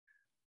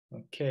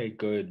Okay,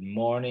 good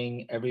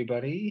morning,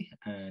 everybody,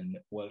 and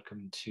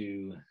welcome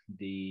to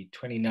the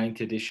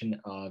 29th edition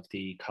of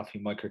the Coffee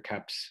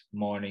Microcaps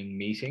morning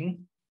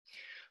meeting.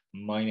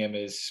 My name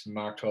is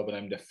Mark Tobin.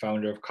 I'm the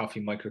founder of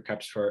Coffee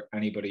Microcaps. For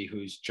anybody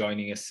who's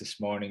joining us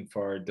this morning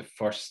for the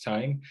first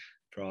time,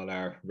 for all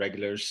our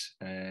regulars,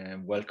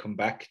 welcome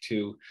back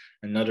to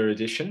another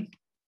edition.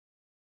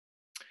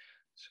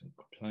 So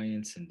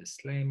compliance and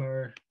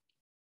disclaimer.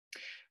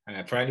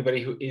 For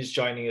anybody who is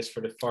joining us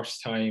for the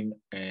first time,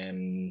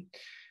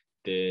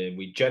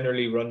 we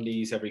generally run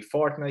these every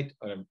fortnight,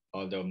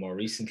 although more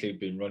recently we've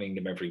been running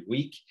them every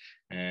week.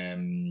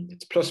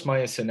 It's plus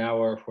minus an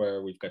hour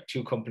where we've got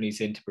two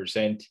companies in to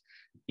present.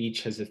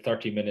 Each has a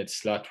 30-minute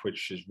slot,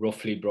 which is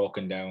roughly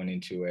broken down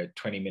into a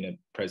 20-minute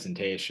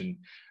presentation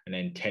and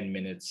then 10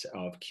 minutes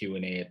of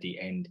Q&A at the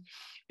end.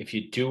 If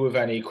you do have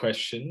any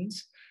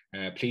questions,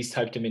 please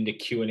type them in the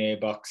Q&A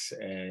box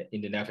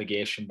in the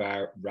navigation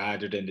bar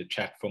rather than the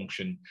chat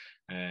function.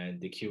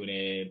 The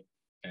Q&A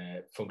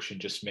function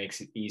just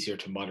makes it easier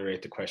to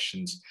moderate the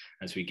questions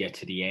as we get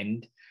to the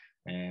end.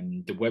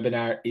 The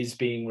webinar is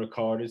being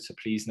recorded, so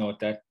please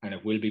note that, and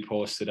it will be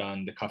posted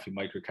on the Coffee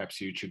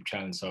Microcaps YouTube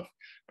channel. So if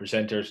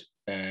presenter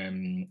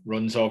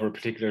runs over a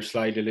particular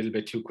slide a little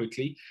bit too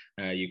quickly,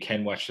 you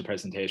can watch the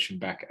presentation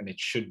back, and it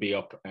should be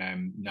up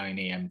 9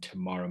 a.m.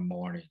 tomorrow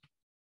morning.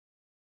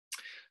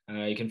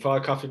 You can follow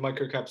Coffee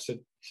Microcaps at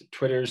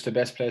Twitter is the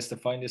best place to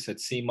find us, at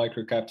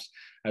CMicrocaps.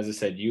 As I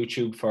said,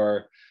 YouTube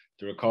for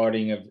the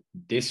recording of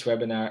this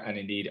webinar and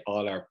indeed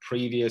all our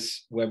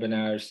previous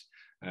webinars.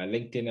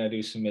 LinkedIn, I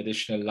do some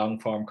additional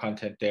long form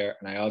content there.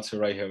 And I also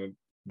write a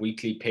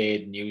weekly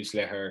paid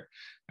newsletter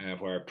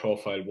where I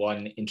profile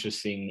one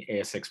interesting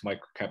ASX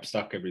microcap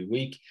stock every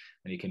week.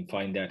 And you can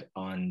find that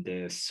on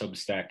the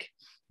Substack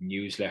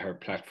newsletter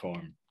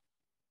platform.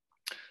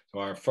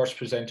 So our first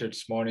presenter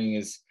this morning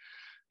is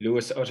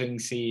Lewis Utting,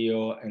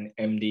 CEO and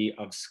MD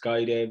of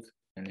SciDev.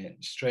 And then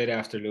straight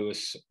after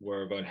Lewis,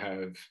 we're going to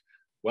have,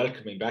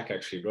 welcoming back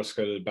actually,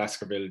 Russell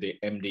Baskerville, the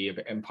MD of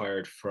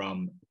Empire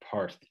from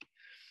Perth.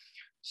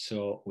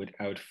 So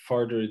without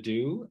further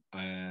ado,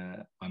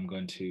 I'm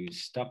going to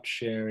stop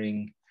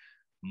sharing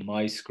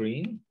my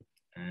screen,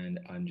 and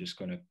I'm just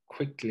going to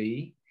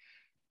quickly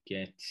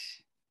get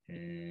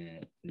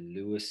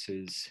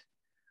Lewis's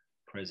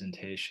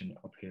presentation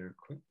up here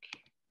quick.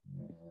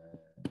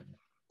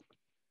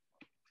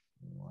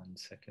 1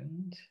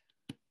 second.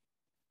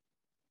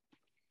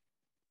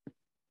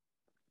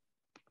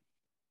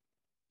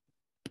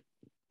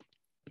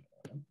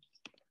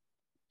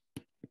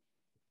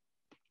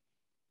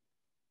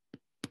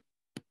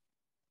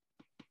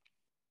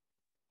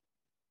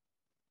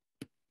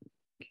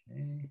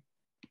 Okay.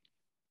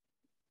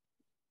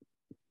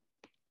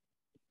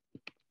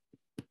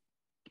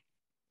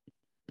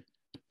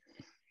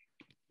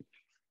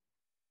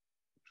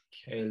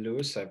 Okay,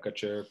 Lewis, I've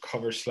got your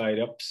cover slide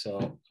up,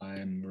 so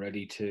I'm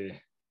ready to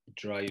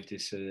drive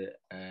this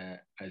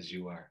as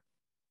you are.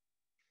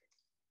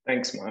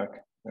 Thanks, Mark.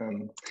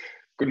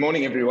 Good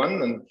morning,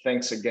 everyone, and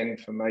thanks again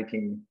for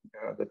making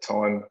the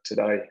time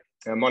today.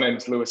 My name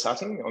is Lewis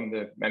Utting. I'm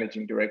the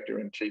Managing Director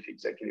and Chief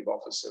Executive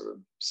Officer of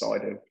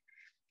SciDev.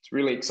 It's a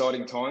really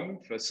exciting time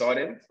for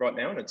SciDev right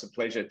now, and it's a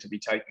pleasure to be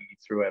taking you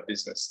through our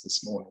business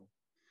this morning.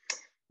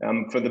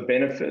 For the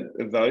benefit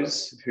of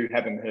those who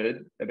haven't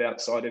heard about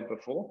SciDev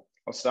before,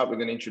 I'll start with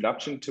an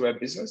introduction to our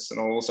business, and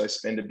I'll also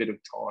spend a bit of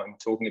time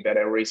talking about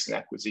our recent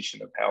acquisition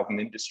of Howden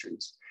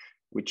Industries,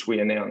 which we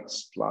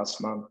announced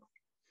last month.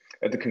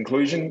 At the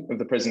conclusion of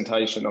the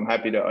presentation, I'm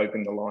happy to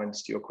open the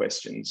lines to your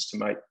questions to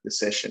make the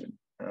session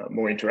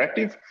more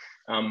interactive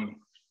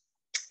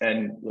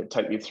and we'll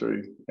take you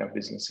through our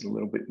business in a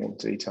little bit more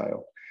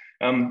detail.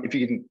 If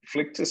you can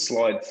flick to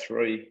slide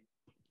 3,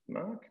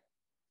 Mark.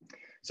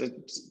 So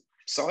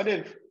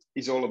SciDev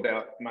is all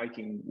about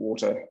making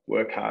water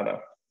work harder.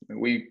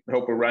 We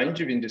help a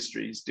range of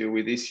industries deal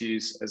with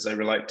issues as they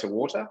relate to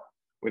water,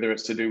 whether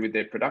it's to do with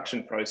their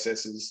production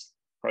processes,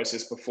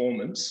 process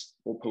performance,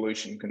 or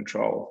pollution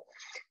control.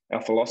 Our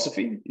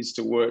philosophy is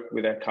to work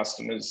with our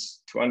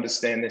customers to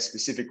understand their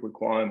specific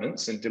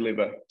requirements and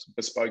deliver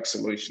bespoke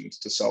solutions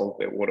to solve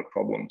their water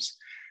problems.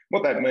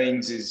 What that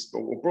means is,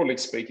 or broadly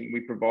speaking,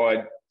 we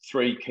provide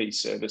 3 key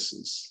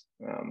services.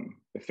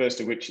 The first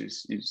of which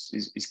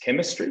is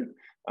chemistry,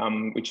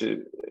 which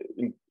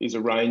is a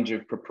range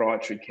of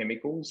proprietary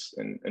chemicals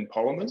and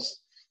polymers.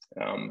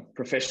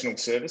 Professional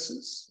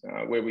services,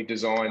 where we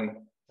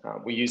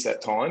use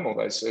that time or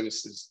those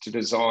services to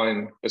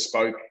design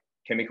bespoke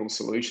chemical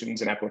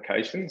solutions and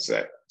applications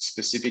that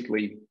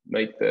specifically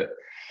meet the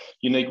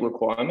unique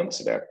requirements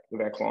of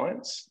our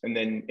clients, and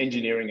then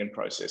engineering and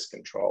process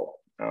control.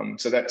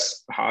 So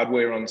that's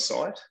hardware on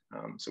site.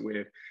 So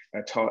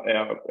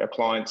our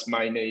clients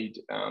may need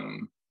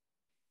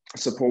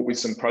support with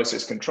some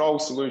process control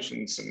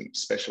solutions, some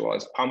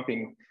specialized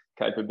pumping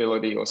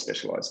capability or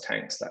specialized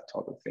tanks, that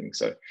type of thing.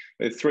 So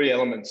there are 3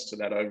 elements to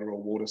that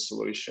overall water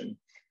solution.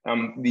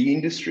 The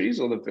industries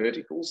or the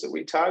verticals that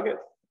we target,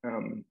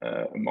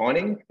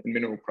 mining and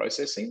mineral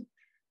processing,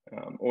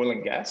 oil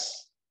and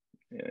gas,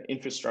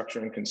 infrastructure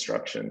and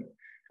construction,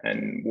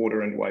 and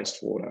water and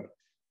wastewater.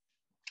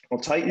 I'll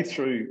take you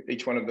through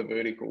each one of the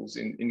verticals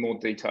in more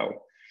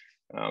detail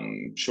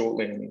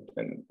shortly,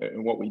 and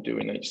what we do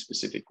in each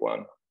specific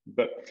one.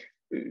 But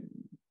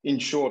in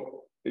short,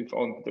 if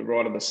on the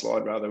right of the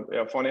slide, rather,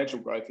 our financial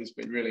growth has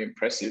been really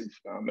impressive,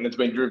 and it's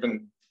been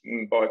driven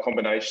by a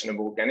combination of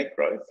organic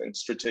growth and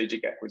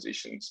strategic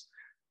acquisitions.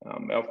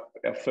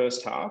 Our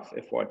first half,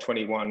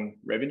 FY21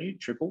 revenue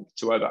tripled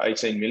to over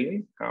 18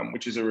 million,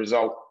 which is a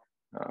result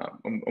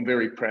I'm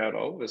very proud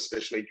of,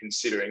 especially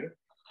considering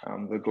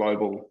the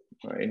global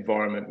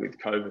environment with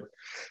COVID.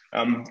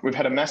 We've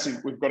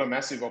got a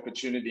massive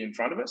opportunity in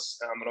front of us,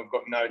 and I've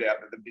got no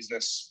doubt that the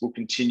business will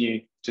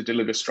continue to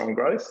deliver strong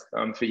growth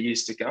for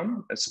years to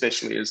come,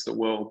 especially as the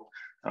world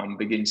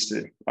begins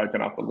to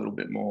open up a little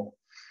bit more.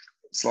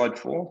 Slide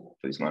 4,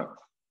 please, Mark.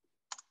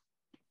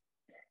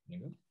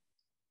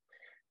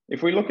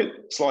 If we look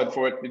at slide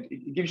 4,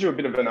 it gives you a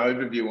bit of an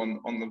overview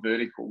on the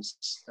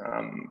verticals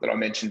that I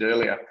mentioned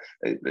earlier.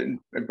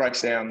 It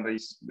breaks down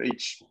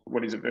each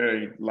what is a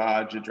very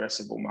large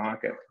addressable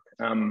market.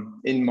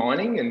 In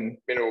mining and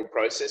mineral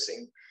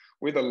processing,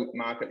 we're the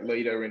market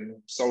leader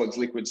in solids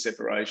liquid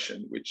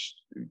separation, which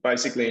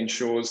basically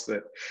ensures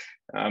that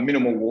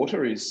minimal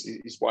water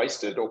is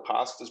wasted or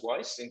passed as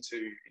waste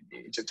into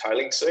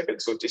tailing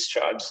circuits or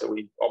discharge. So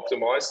we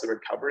optimize the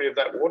recovery of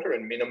that water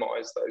and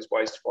minimize those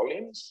waste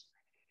volumes.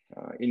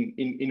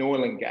 In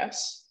oil and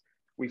gas,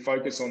 we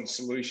focus on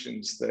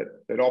solutions that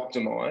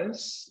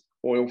optimize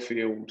oil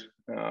field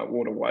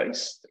water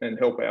waste and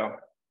help our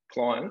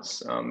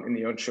clients in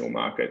the onshore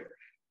market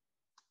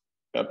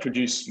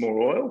produce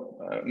more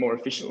oil more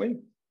efficiently.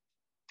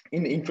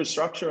 In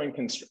infrastructure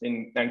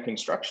and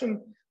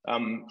construction,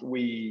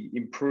 we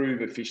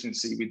improve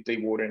efficiency with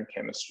dewatering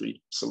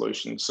chemistry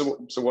solutions. So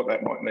what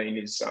that might mean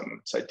is,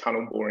 say,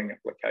 tunnel boring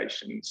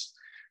applications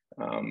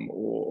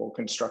or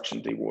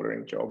construction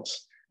dewatering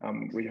jobs.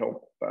 We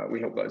help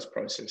those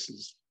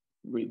processes.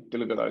 We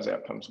deliver those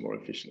outcomes more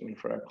efficiently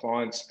for our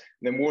clients.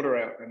 And then water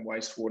out and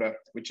wastewater,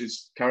 which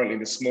is currently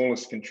the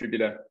smallest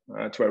contributor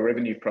to our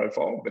revenue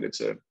profile, but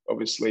it's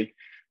obviously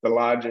the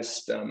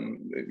largest,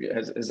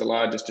 has the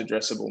largest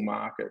addressable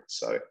market.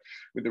 So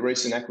with the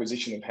recent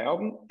acquisition of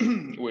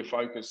Howden, we're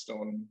focused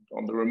on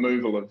the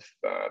removal of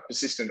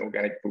persistent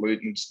organic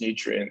pollutants,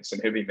 nutrients,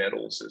 and heavy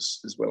metals,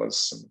 as well as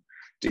some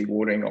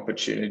dewatering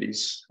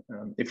opportunities.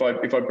 If I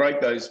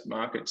break those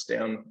markets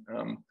down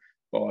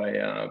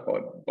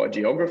by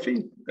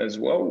geography as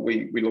well,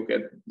 we look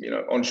at,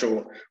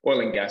 onshore oil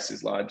and gas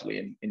is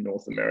largely in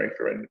North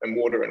America, and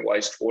water and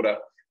wastewater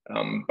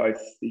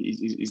both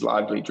is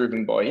largely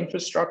driven by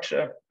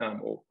infrastructure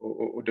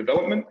or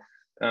development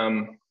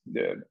and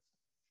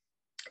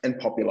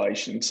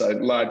population. So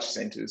large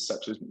centres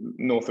such as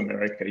North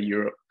America,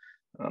 Europe,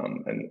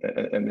 and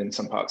then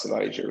some parts of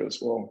Asia as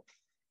well.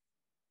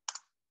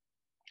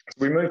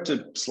 We move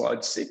to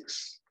slide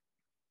 6.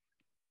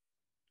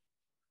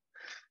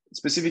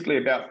 Specifically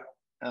about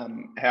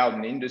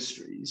Howden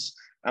Industries,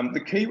 the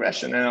key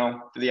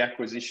rationale for the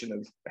acquisition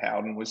of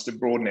Howden was to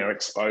broaden our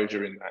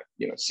exposure in that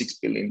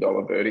 $6 billion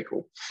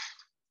vertical.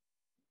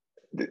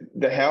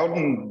 The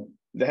Howden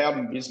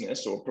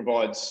business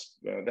provides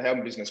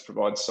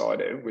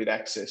SciDev with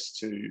access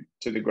to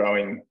the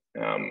growing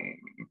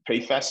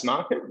PFAS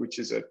market, which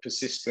is a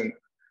persistent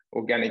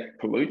organic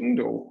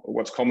pollutant, or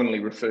what's commonly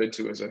referred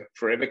to as a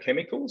forever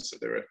chemical. So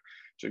they're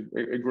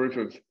a group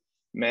of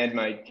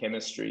man-made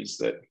chemistries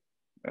that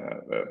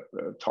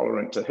are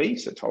tolerant to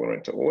heat, are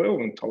tolerant to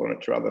oil, and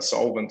tolerant to other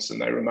solvents, and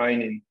they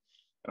remain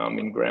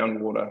in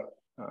groundwater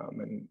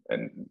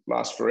and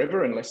last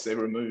forever unless they're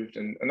removed.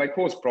 And they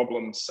cause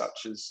problems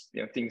such as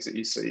things that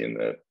you see in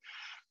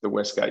the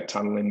Westgate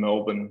Tunnel in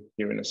Melbourne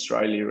here in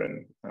Australia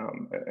and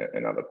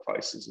other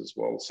places as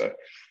well. So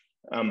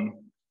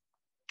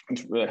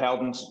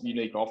Howden's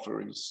unique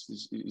offer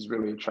is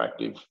really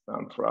attractive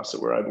for us,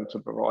 that we're able to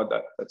provide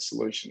that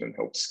solution and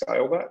help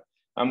scale that.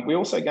 We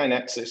also gain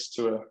access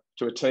to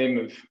a team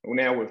of, well,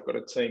 now we've got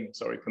a team,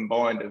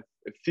 combined of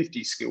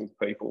 50 skilled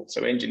people,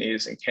 so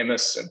engineers and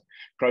chemists and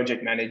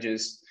project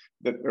managers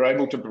that are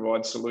able to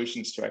provide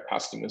solutions to our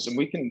customers, and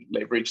we can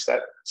leverage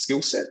that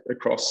skill set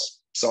across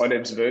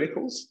SciDev's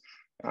verticals.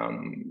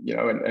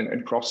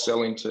 And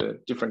cross-sell into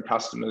different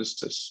customers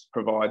to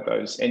provide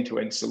those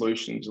end-to-end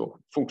solutions or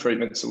full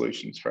treatment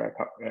solutions for our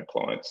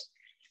clients.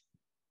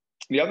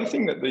 The other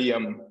thing that the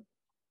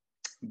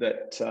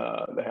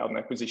Howden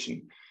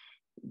acquisition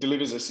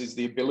delivers us is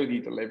the ability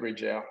to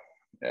leverage our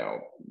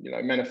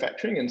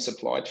manufacturing and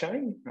supply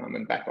chain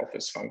and back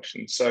office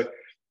functions. So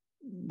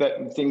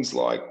that things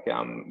like there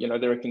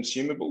are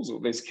consumables,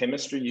 or there's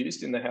chemistry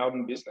used in the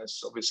Howden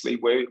business, obviously,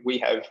 where we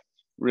have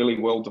really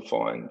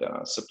well-defined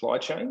supply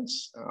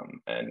chains,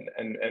 and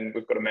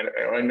we've got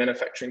our own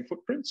manufacturing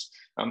footprints.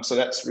 So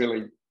it's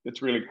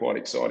really quite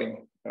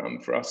exciting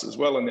for us as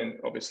well. And then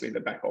obviously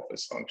the back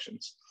office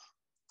functions.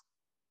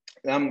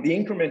 The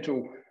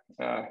incremental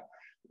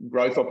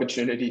growth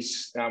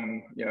opportunities,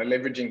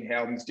 leveraging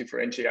Howden's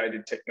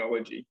differentiated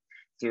technology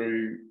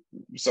through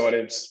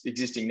SciDev's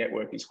existing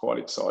network is quite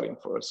exciting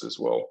for us as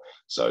well.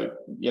 So,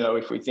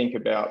 if we think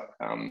about,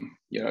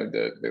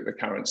 the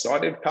current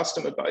SciDev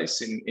customer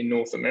base in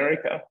North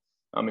America,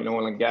 in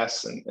oil and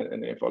gas, and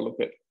if I look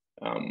at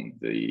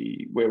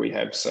where we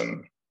have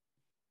some,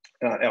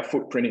 our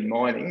footprint in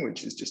mining,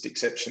 which is just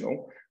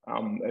exceptional,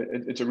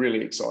 it's a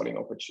really exciting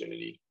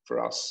opportunity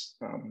for us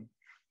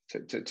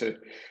to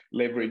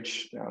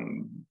leverage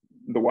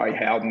the way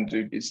Howden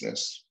do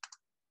business.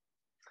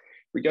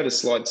 We go to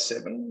slide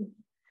 7.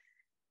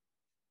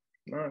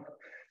 Mark.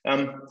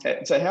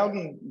 So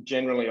Howden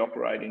generally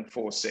operate in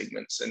 4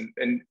 segments,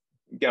 and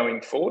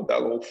going forward,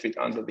 they'll all fit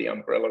under the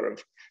umbrella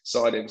of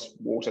SciDev's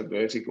water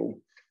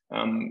vertical.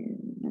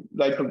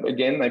 They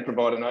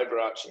provide an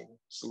overarching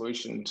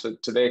solution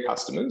to their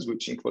customers,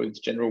 which includes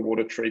general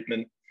water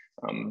treatment,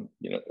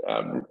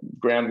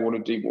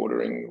 groundwater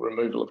dewatering,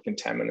 removal of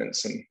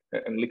contaminants,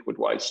 and liquid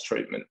waste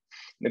treatment.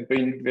 They've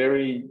been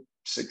very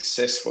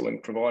successful in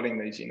providing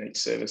these unique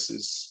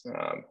services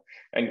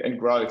and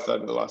growth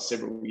over the last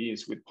several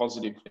years with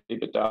positive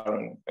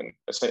EBITDA and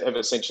have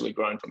essentially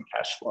grown from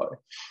cash flow.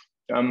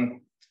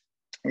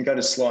 We go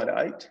to slide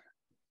 8,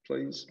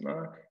 please,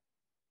 Mark.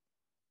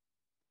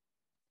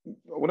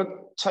 I want to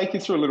take you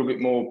through a little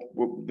bit more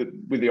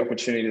with the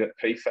opportunity that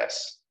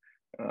PFAS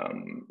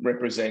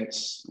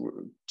represents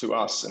to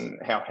us, and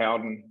how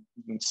Howden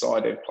and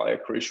SciDev play a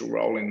crucial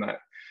role in that.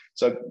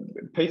 So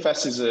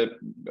PFAS is a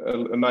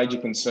major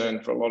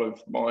concern for a lot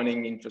of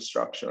mining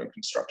infrastructure and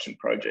construction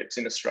projects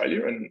in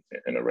Australia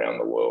and around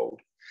the world.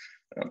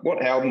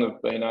 What Howden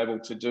have been able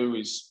to do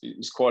is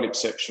quite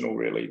exceptional,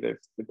 really.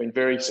 They've been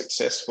very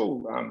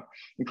successful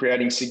in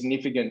creating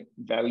significant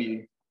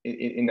value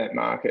in that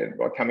market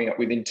by coming up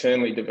with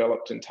internally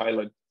developed and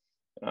tailored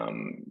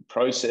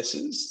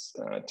processes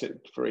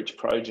for each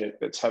project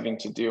that's having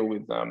to deal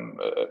with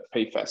a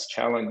PFAS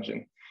challenge.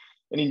 And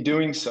in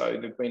doing so,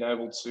 they've been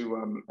able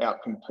to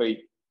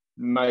outcompete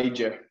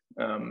major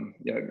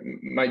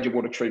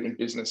water treatment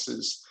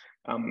businesses.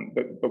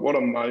 But what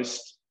I'm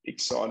most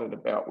excited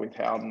about with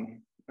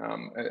Howden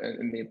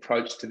and the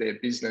approach to their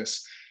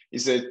business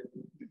is that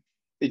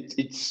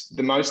it's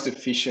the most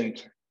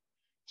efficient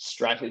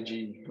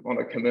strategy on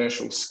a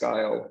commercial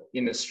scale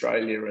in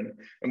Australia.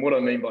 And what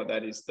I mean by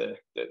that is the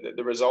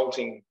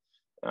resulting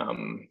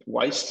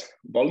waste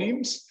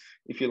volumes,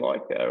 if you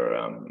like,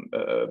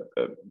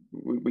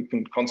 we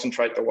can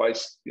concentrate the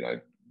waste,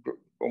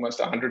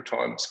 almost 100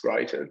 times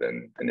greater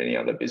than any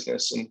other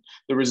business, and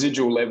the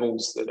residual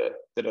levels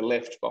that are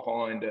left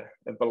behind are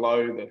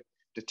below the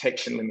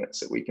detection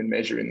limits that we can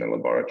measure in the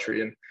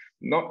laboratory, and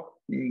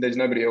there's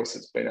nobody else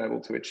that's been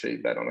able to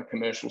achieve that on a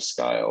commercial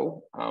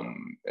scale,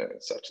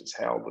 such as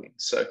Howden.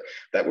 So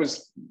that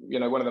was,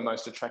 one of the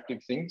most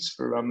attractive things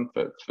for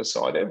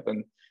SciDev,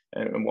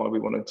 and why we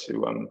wanted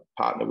to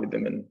partner with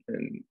them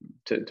and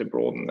to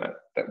broaden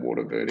that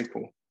water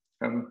vertical.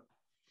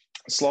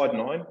 Slide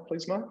 9,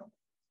 please, Mark.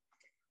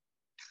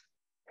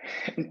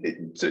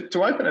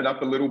 To open it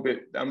up a little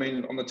bit, I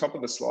mean, on the top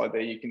of the slide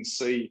there, you can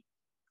see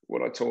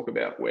what I talk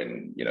about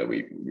when,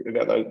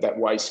 about that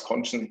waste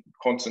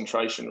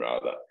concentration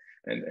rather,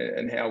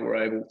 and how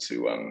we're able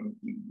to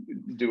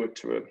do it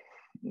to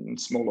a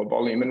smaller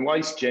volume. And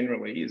waste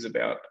generally is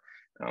about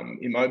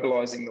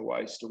immobilizing the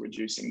waste or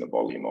reducing the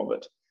volume of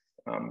it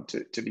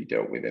to be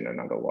dealt with in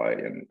another way.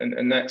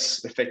 And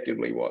that's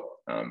effectively what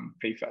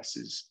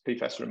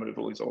PFAS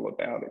removal is all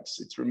about.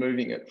 It's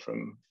removing it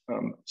from,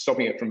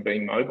 stopping it from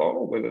being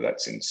mobile, whether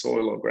that's in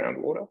soil or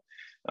groundwater,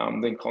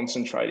 then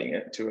concentrating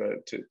it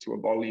to a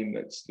volume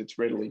that's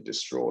readily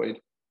destroyed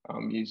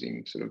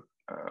using sort of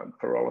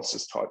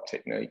pyrolysis type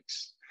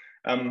techniques.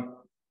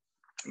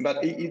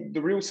 But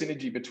the real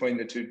synergy between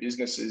the two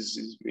businesses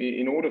is,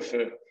 in order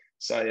for,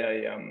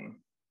 say,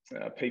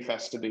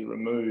 PFAS to be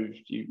removed,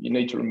 you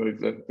need to remove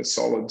the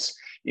solids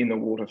in the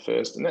water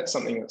first, and that's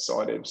something that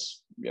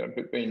SciDev's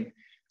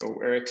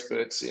we're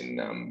experts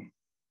in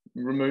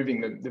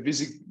removing the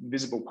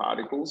visible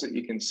particles that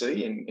you can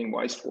see in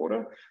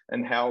wastewater,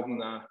 and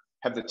Howden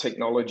have the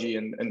technology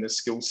and the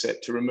skill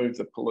set to remove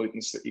the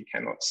pollutants that you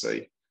cannot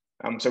see.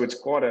 So it's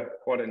quite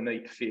a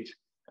neat fit,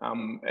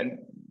 and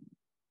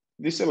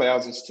this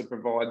allows us to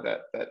provide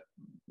that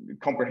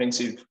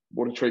comprehensive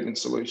water treatment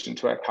solution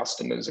to our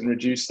customers and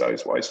reduce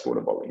those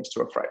wastewater volumes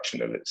to a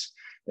fraction of its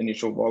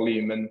initial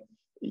volume. And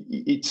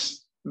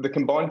the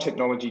combined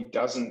technology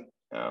doesn't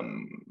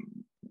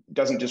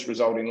just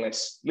result in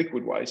less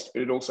liquid waste,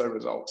 but it also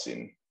results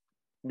in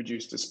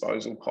reduced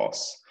disposal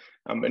costs.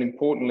 And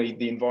importantly,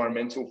 the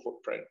environmental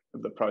footprint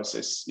of the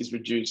process is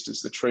reduced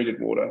as the treated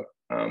water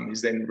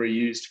is then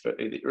reused for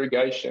either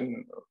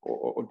irrigation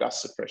or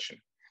dust suppression.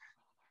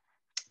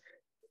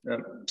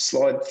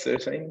 Slide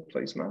 13,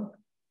 please, Mark.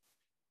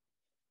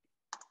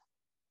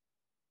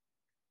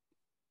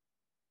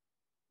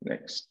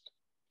 Next.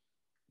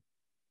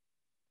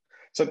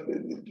 So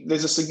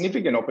there's a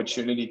significant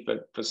opportunity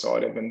for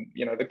SciDev, and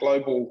the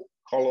global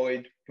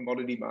colloid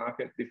commodity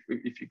market,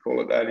 if you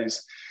call it that,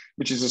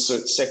 which is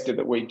a sector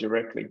that we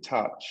directly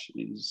touch,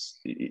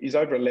 is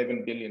over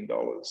 $11 billion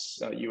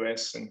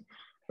US, and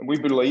And we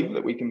believe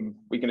that we can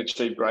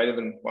achieve greater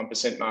than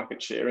 1%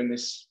 market share in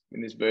this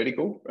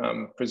vertical,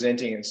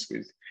 presenting us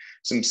with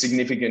some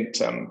significant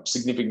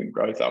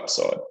growth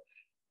upside.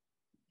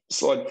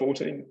 Slide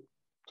 14,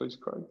 please,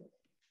 Craig.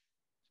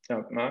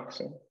 Mark,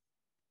 sorry.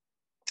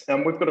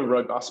 We've got a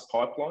robust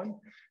pipeline.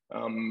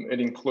 It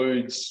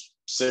includes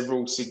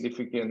several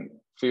significant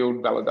field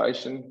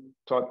validation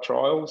type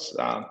trials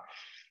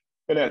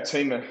that our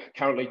team are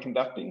currently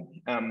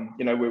conducting.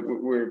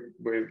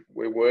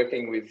 We're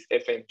working with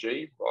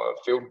FMG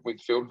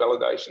with field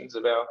validations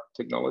of our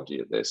technology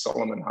at their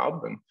Solomon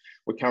Hub, and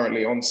we're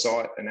currently on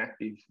site and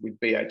active with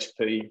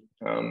BHP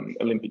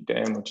Olympic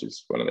Dam, which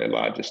is one of their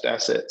largest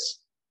assets.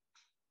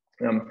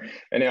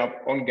 And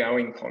our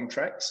ongoing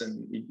contracts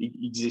and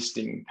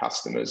existing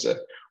customers are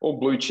all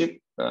blue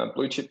chip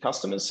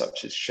customers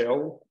such as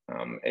Shell,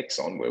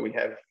 Exxon, where we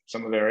have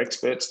some of our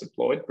experts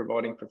deployed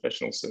providing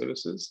professional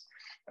services.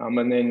 And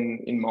then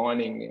in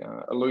mining,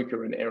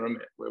 Aluka and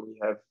Eramet, where we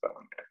have our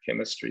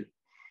chemistry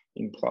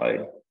in play.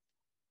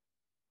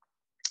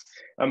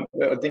 I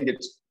think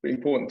it's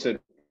important to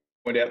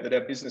point out that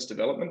our business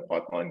development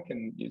pipeline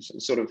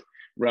sort of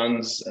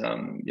runs,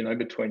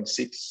 between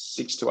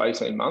six to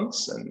 18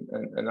 months,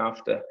 and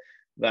after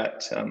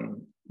that,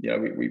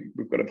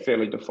 we've got a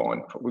very,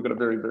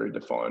 very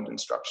defined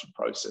and structured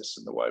process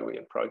in the way we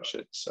approach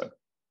it. So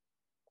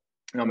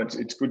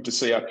it's good to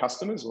see our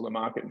customers or the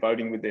market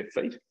voting with their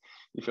feet,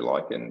 if you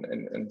like,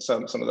 and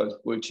some of those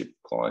blue chip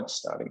clients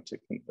starting to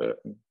convert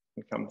and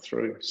come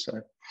through.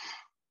 So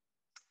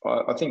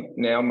I think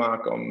now,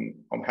 Mark,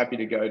 I'm happy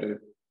to go to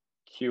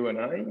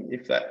Q&A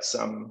if that's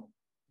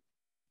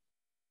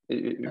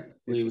we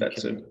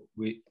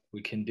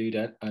can do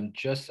that. And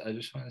I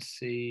just want to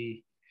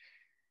see,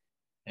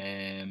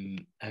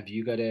 have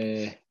you got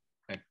a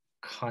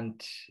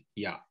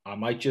yeah, I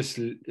might just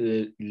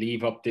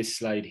leave up this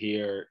slide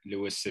here,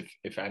 Lewis,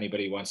 if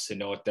anybody wants to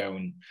note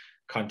down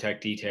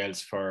contact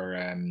details for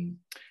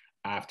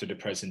after the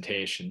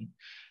presentation.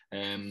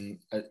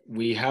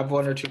 We have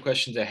one or two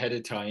questions ahead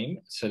of time,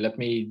 so let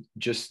me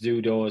just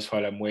do those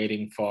while I'm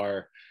waiting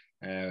for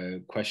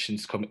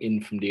questions come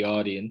in from the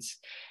audience.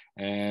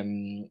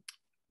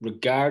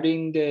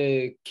 Regarding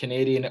the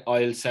Canadian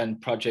oil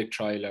sand project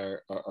trial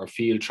or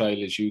field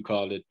trial, as you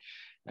call it,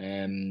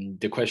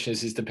 the question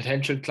is the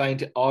potential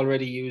client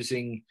already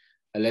using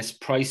a less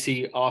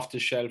pricey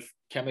off-the-shelf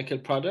chemical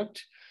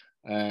product,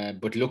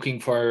 but looking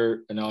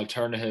for an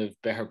alternative,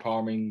 better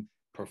performing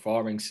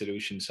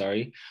solution,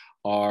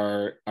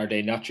 or are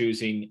they not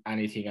using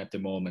anything at the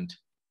moment?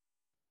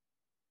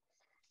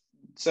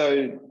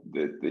 So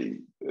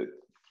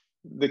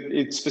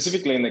it's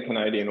specifically in the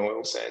Canadian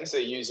oil sands,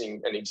 they're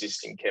using an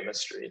existing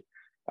chemistry.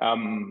 Are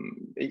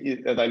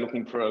they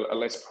looking for a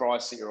less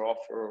pricier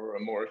offer or a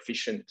more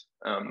efficient,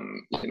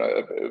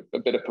 a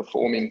better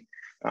performing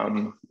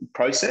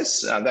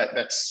process?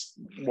 That's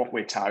what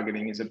we're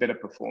targeting, is a better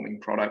performing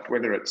product,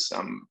 whether it's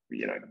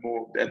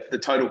more the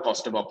total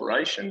cost of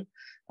operation.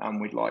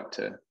 We'd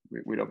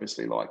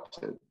obviously like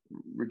to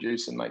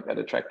reduce and make that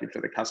attractive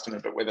for the customer,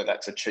 but whether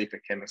that's a cheaper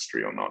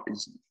chemistry or not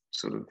is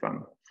sort of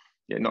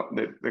not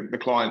the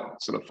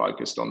client sort of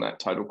focused on that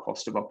total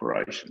cost of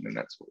operation, and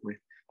that's what we're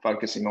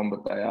focusing on.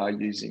 But they are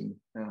using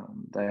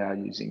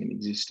an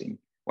existing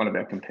one of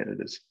our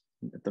competitors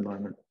at the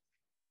moment.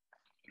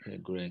 Okay,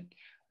 great.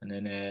 And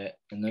then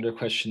another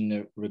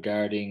question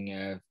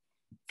regarding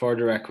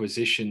further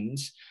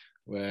acquisitions.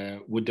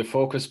 Would the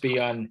focus be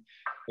on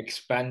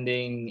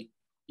expanding,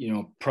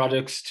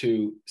 products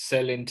to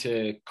sell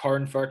into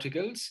current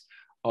verticals,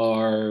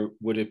 or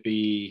would it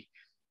be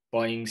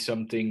buying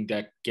something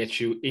that gets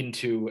you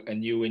into a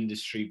new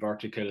industry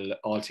vertical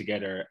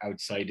altogether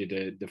outside of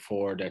the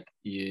four that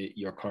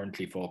you're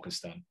currently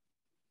focused on?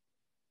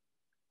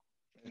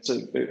 It's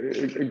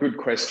a good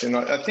question.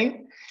 I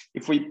think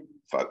if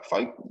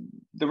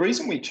the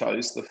reason we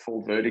chose the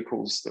four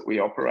verticals that we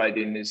operate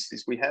in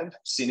is we have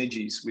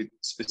synergies with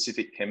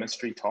specific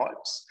chemistry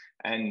types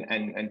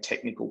and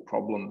technical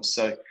problems.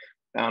 So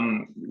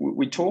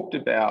we talked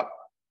about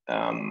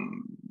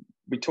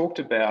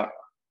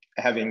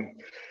having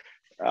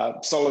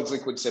solids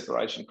liquid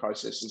separation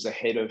processes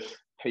ahead of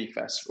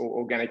PFAS or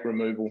organic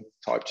removal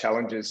type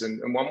challenges. And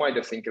one way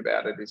to think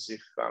about it is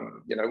if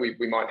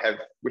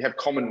we have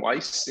common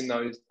wastes in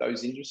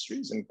those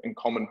industries and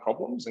common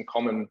problems and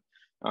common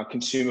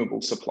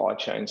consumable supply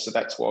chains. So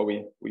that's why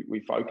we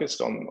focused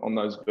on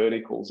those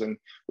verticals, and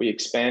we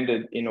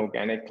expanded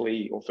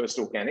first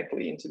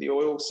organically into the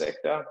oil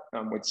sector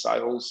with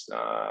sales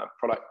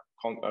product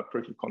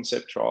proof of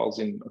concept trials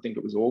in, I think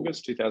it was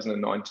August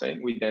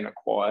 2019. We then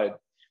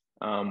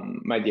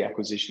made the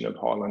acquisition of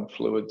Highland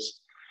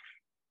Fluids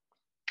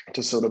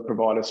to sort of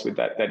provide us with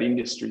that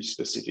industry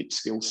specific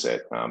skill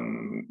set.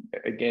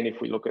 Again,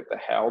 if we look at the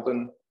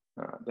Halden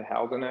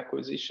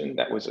acquisition,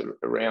 that was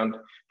around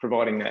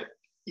providing that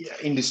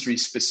industry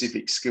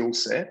specific skill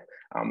set,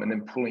 and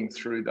then pulling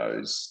through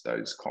those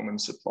common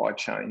supply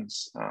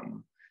chains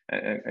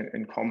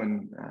and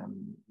common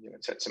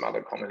some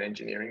other common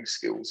engineering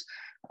skills.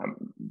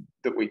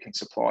 that we can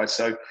supply.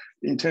 So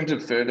in terms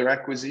of further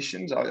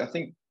acquisitions, I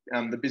think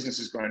the business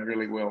has grown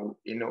really well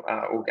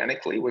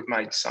organically. We've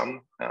made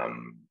some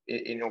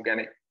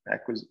inorganic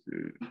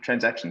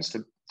transactions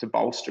to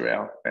bolster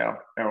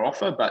our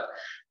offer, but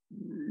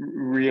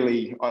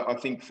really, I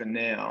think for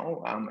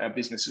now, our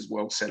business is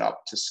well set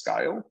up to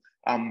scale.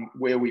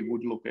 Where we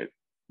would look at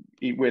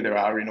where there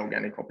are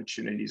inorganic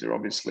opportunities are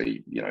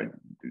obviously,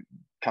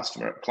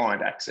 customer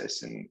client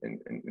access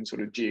and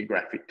sort of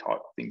geographic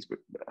type things, but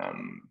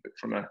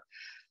from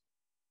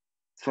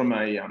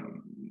a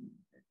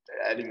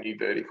adding new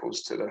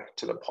verticals to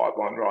the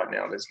pipeline right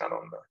now, there's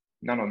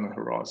none on the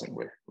horizon.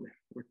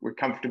 We're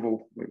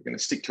comfortable. We're going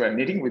to stick to our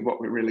knitting with what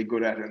we're really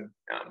good at, and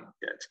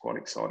it's quite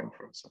exciting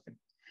for us, I think.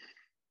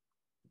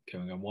 Okay,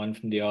 we got one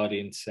from the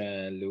audience,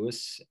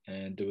 Lewis,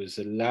 and there was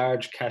a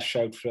large cash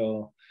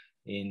outflow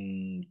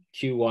in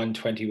Q1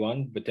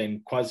 21, but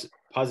then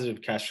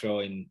positive cash flow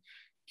in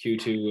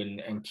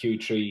Q2 and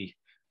Q3.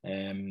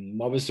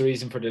 What was the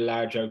reason for the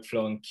large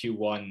outflow in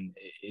Q1?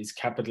 Is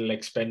capital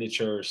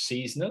expenditure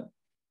seasonal?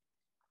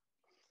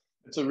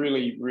 It's a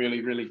really,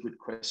 really, really good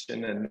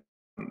question, and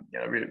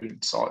really, really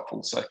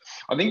insightful. So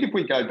I think if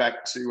we go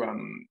back to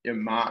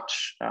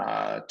March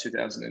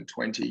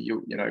 2020,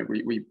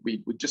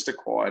 we just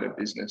acquired a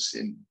business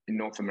in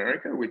North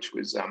America, which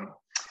was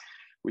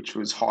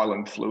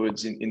Highland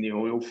Fluids in the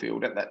oil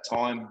field. At that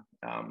time,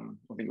 I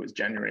think it was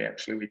January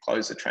actually, we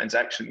closed the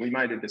transaction. We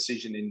made a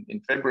decision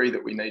in February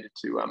that we needed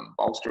to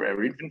bolster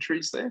our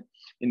inventories there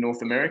in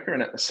North America,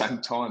 and at the same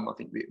time, I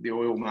think the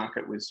oil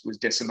market was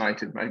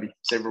decimated maybe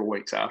several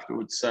weeks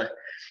afterwards. So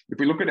if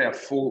we look at our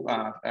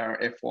our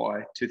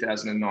FY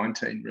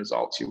 2019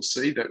 results, you'll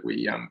see that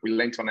we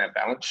lent on our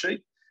balance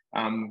sheet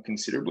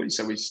considerably.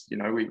 So we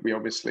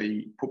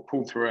obviously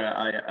pulled through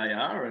our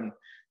AR and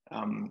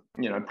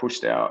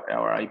pushed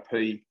our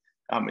AP,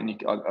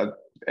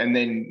 and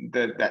then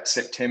that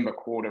September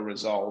quarter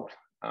result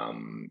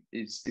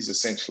is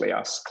essentially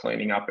us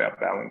cleaning up our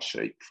balance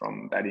sheet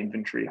from that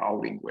inventory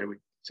holding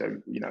I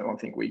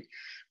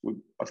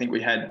think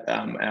we had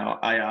our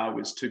AR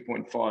was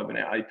 2.5 and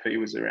our AP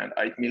was around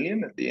 8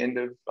 million at the end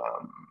of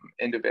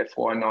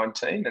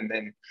FY19, and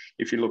then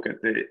if you look at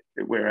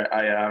where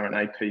our AR and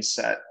AP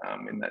sat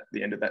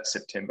the end of that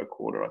September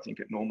quarter, I think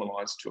it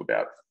normalised to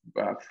about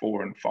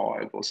 4 and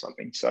 5 or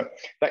something. So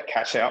that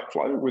cash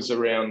outflow was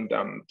around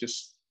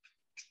just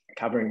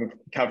covering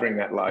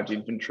that large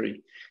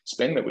inventory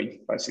spend that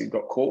we basically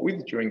got caught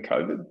with during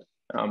COVID.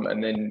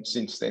 And then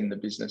since then, the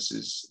business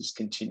has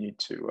continued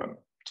to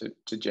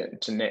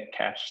net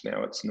cash.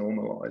 Now it's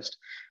normalised.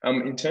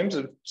 In terms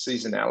of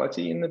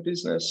seasonality in the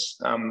business,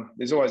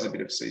 there's always a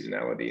bit of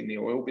seasonality in the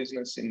oil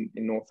business in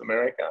North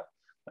America.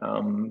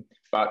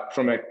 But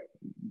from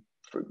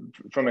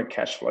a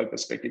cash flow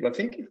perspective, I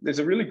think there's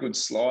a really good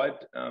slide,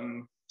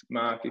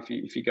 Mark. If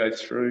you go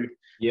through,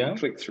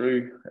 click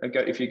through,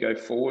 if you go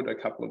forward a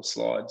couple of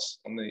slides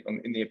in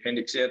the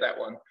appendix, that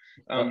one.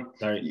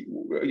 Sorry.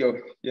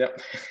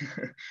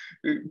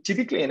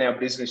 Typically in our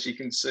business, you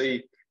can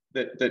see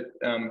that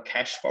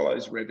cash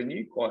follows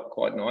revenue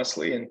quite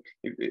nicely. And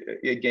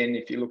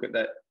if you look at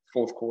that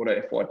fourth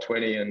quarter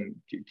FY20 and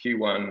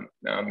Q1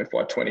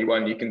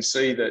 FY21, you can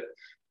see that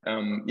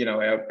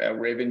our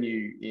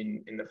revenue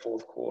in the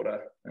fourth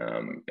quarter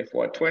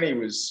FY20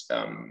 was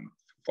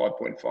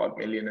 5.5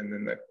 million, and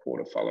then the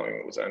quarter following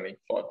it was only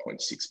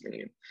 5.6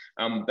 million.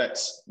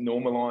 That's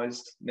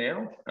normalised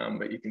now,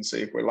 but you can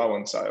see if we're low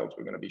on sales,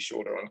 we're going to be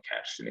shorter on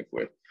cash, and if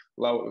we're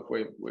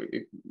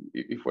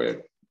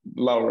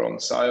lower on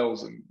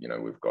sales and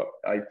we've got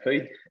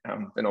AP,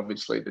 then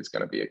obviously there's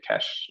going to be a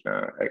cash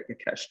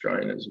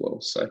drain as well.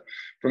 So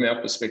from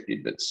our perspective,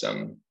 it's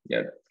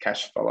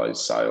cash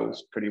follows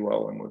sales pretty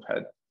well, and we've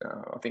had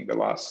I think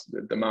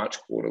the March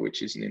quarter,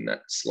 which isn't in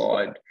that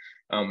slide,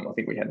 I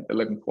think we had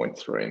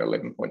 11.3 and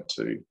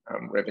 11.2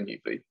 revenue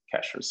v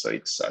cash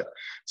receipts. So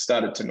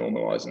started to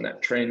normalise in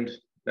that trend.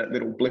 That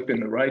little blip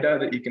in the radar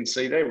that you can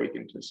see there, we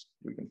can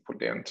put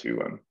down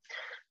to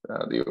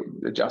the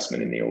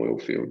adjustment in the oil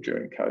field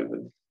during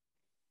COVID.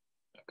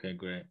 Okay,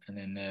 great. And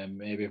then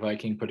maybe if I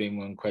can put in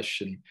one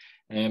question,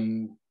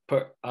 how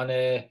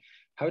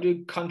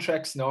do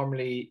contracts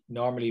normally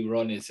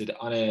run? Is it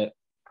on a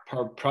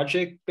per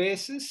project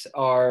basis,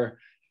 or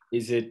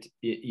is it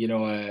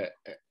a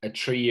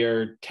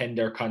 3-year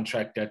tender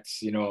contract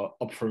that's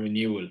up for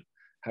renewal?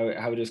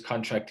 How does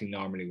contracting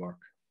normally work?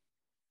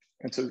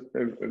 It's a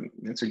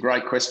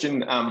great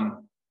question.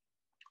 I'll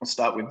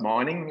start with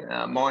mining.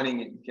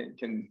 Mining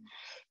can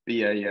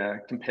be a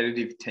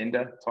competitive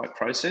tender type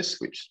process,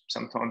 which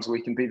sometimes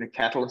we can be the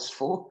catalyst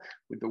for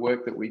with the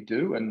work that we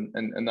do.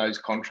 And those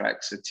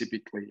contracts are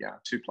typically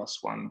 2+1,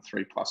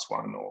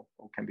 3+1, or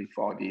can be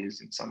 5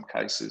 years in some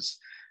cases.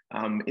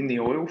 In the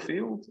oil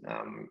field,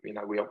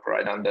 we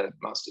operate under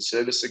master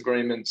service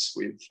agreements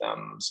with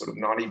sort of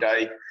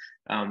 90-day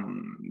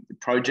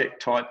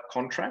project type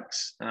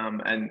contracts,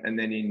 and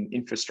then in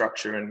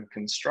infrastructure and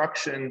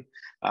construction,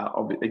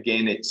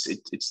 again,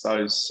 it's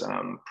those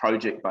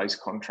project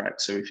based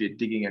contracts. So if you're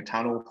digging a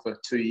tunnel for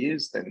 2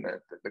 years, then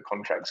the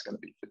contract's going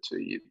to be for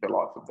 2 years, the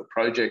life of the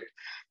project.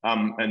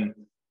 And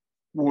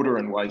water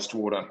and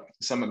wastewater,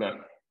 some of that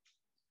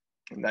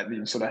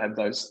you sort of have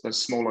those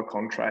smaller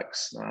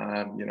contracts,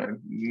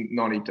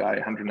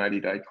 90-day,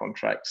 180-day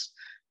contracts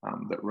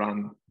that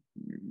run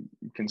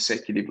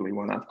consecutively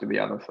one after the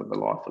other for the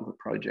life of the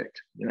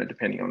project,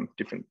 depending on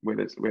different where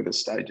the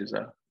stages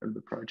are of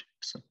the project.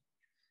 So.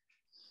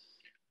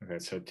 Okay,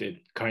 so it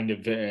kind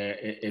of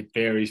it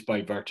varies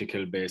by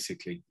vertical,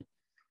 basically.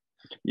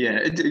 Yeah,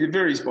 it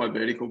varies by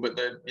vertical, but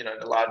the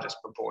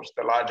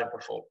larger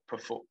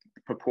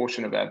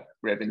proportion of our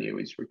revenue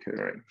is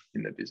recurring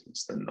in the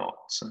business than not.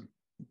 So.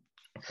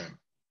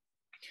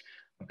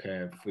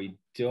 Okay. If we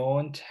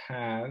don't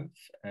have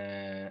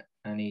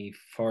any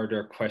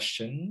further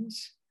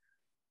questions,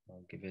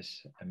 I'll give it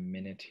a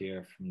minute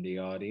here from the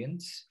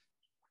audience.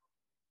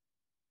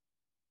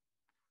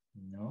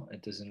 No,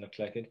 it doesn't look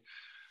like it.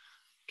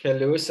 Okay,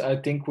 Lewis, I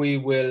think we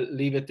will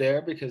leave it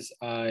there because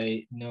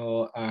I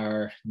know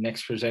our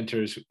next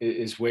presenter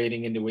is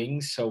waiting in the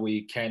wings, so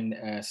we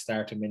can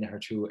start a minute or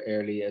two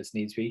early as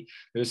needs be.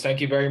 Lewis,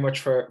 thank you very much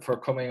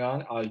for coming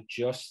on. I'll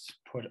just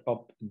put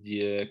up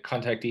the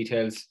contact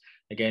details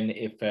again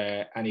if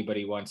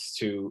anybody wants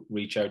to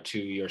reach out to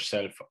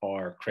yourself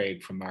or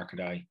Craig from Market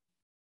Eye.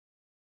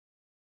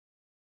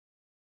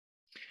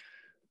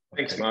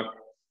 Thanks, Mark.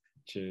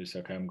 Cheers.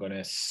 Okay, I'm going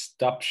to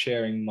stop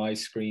sharing my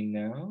screen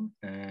now,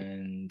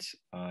 and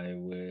I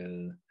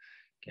will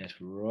get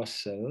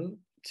Russell,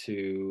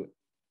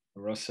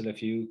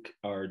 if you,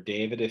 or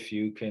David, if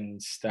you can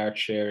start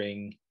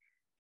sharing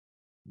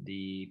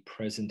the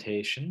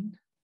presentation,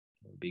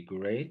 it would be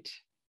great.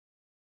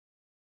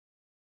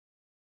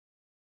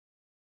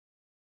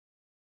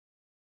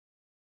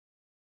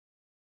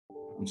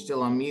 I'm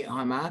still on mute.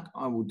 Hi, Mark.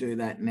 I will do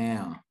that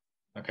now.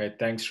 Okay,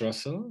 thanks,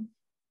 Russell.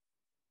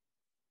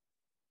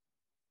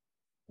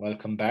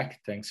 Welcome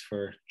back. Thanks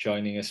for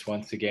joining us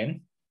once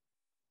again.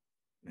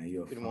 No,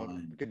 you're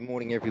fine. Good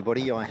morning,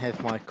 everybody. I have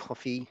my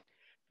coffee,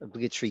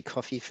 obligatory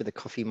coffee for the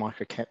coffee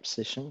microcap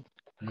session.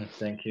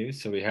 Thank you.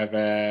 So we have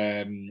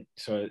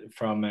so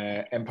from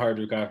Empire,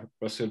 we've got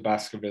Russell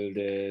Baskerville,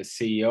 the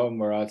CEO, and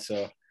we're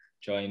also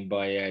joined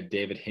by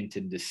David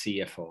Hinton, the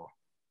CFO.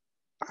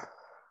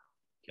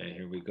 Okay,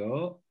 here we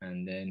go.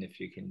 And then if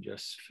you can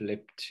just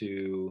flip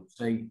to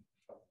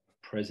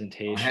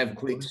presentation. I have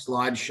clicked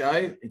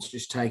slideshow. It's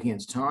just taking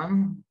its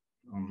time.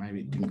 Or maybe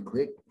it didn't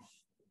click.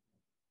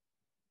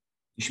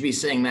 You should be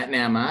seeing that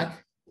now, Mark.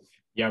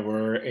 Yeah,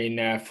 we're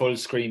in full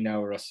screen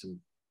now, Russell.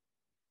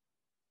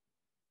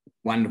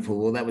 Wonderful.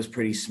 Well, that was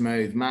pretty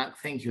smooth. Mark,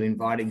 thank you for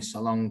inviting us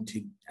along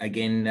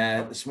again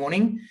this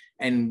morning,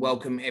 and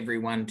welcome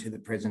everyone to the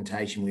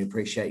presentation. We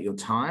appreciate your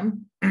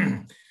time.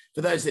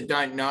 For those that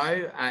don't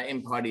know,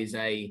 Empire is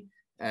a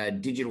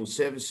digital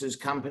services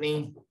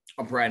company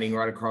operating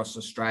right across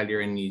Australia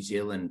and New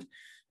Zealand.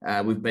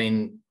 We've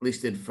been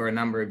listed for a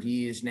number of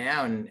years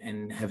now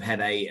and have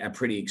had a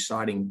pretty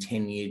exciting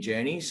 10-year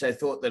journey. So I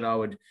thought that I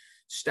would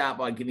start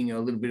by giving you a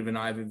little bit of an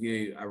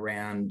overview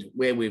around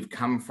where we've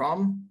come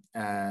from,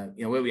 where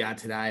we are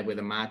today, where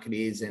the market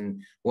is,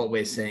 and what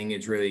we're seeing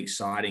is really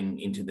exciting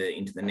into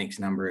the next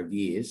number of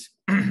years.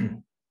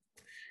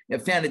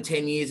 Founded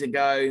 10 years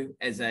ago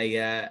as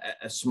a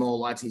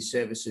small IT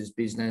services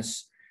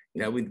business,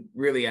 with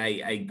really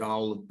a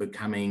goal of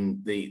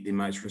becoming the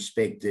most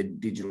respected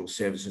digital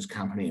services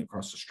company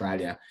across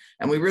Australia.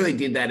 And we really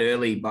did that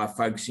early by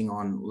focusing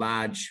on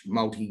large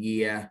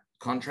multi-year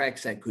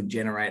contracts that could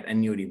generate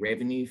annuity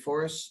revenue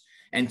for us.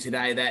 And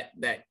today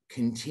that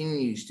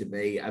continues to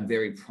be a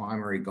very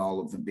primary goal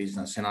of the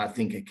business. And I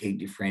think a key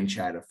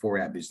differentiator for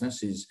our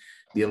business is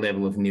the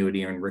level of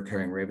annuity and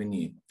recurring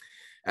revenue.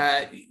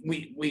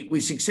 We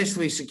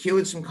successfully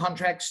secured some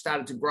contracts,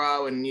 started to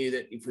grow, and knew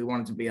that if we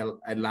wanted to be a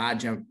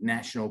larger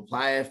national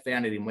player,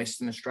 founded in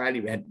Western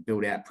Australia, we had to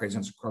build out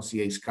presence across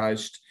the East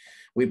Coast.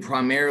 We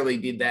primarily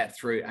did that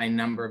through a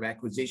number of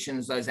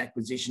acquisitions. Those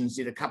acquisitions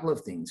did a couple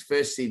of things.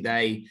 Firstly,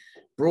 they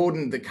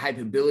broadened the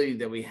capability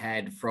that we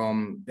had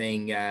from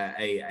being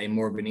a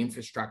more of an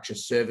infrastructure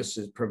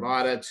services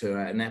provider to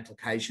an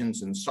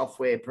applications and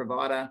software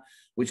provider,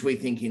 which we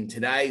think in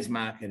today's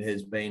market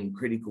has been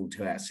critical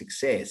to our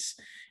success.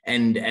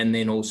 And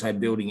then also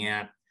building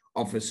out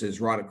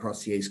offices right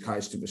across the East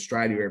Coast of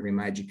Australia, every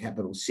major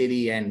capital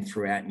city, and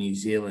throughout New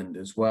Zealand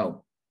as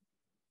well.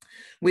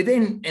 We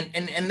then,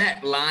 and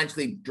that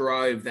largely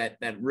drove that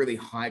really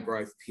high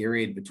growth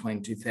period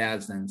between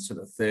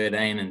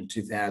 2013 and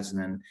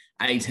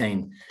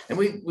 2018. And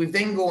we've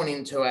then gone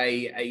into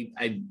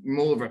a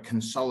more of a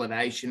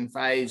consolidation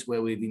phase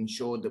where we've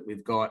ensured that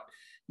we've got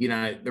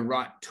the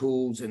right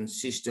tools and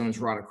systems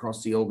right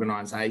across the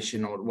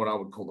organisation, or what I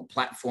would call the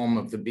platform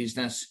of the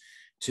business,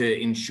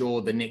 to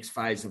ensure the next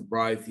phase of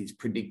growth is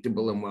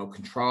predictable and well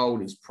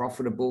controlled, is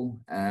profitable.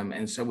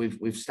 And so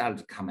we've started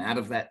to come out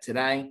of that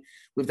today.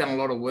 We've done a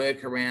lot of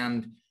work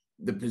around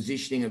the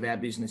positioning of our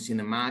business in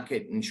the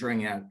market,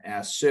 ensuring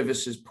our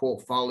services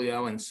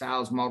portfolio and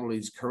sales model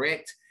is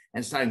correct,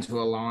 and starting to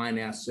align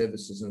our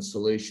services and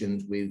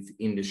solutions with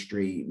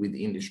industry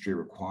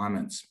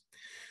requirements.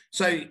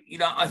 So,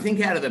 I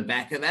think out of the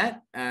back of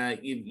that,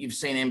 you've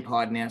seen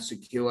Empire now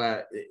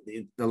secure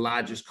the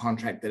largest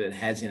contract that it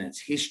has in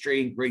its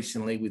history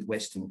recently with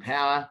Western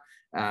Power.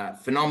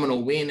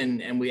 Phenomenal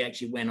win, and we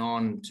actually went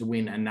on to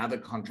win another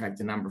contract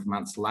a number of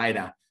months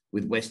later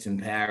with Western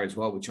Power as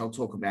well, which I'll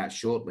talk about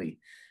shortly.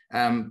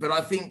 But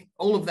I think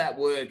all of that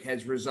work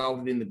has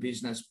resulted in the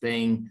business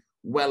being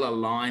well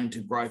aligned to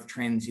growth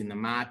trends in the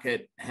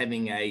market,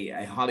 having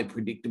a highly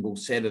predictable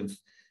set of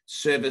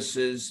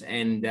services,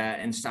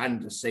 and starting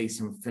to see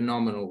some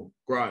phenomenal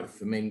growth.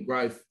 I mean,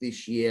 growth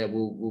this year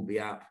will be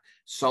up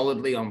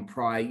solidly on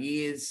prior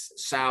years.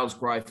 Sales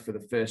growth for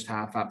the first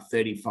half up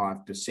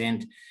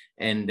 35%.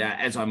 And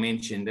as I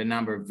mentioned, a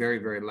number of very,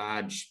 very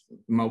large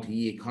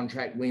multi-year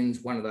contract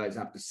wins, one of those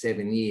up to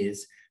 7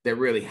 years, that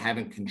really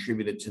haven't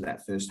contributed to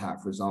that first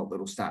half result that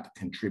will start to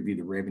contribute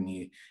to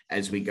revenue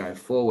as we go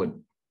forward.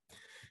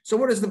 So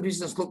what does the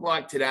business look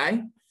like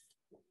today?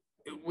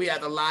 We are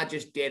the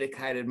largest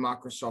dedicated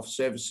Microsoft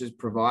services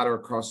provider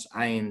across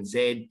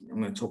ANZ. I'm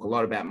going to talk a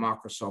lot about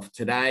Microsoft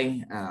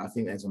today. I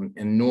think there's an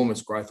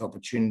enormous growth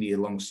opportunity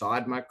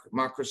alongside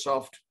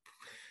Microsoft.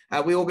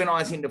 We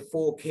organise into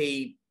 4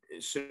 key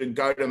sort of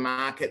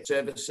go-to-market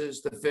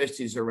services. The first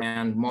is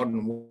around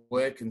modern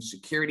work and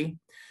security.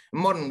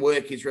 Modern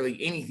work is really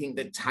anything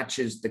that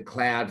touches the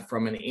cloud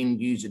from an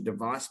end-user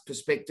device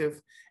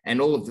perspective,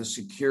 and all of the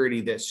security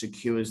that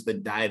secures the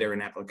data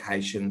and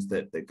applications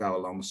that go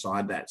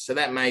alongside that. So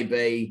that may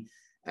be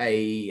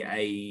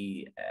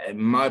a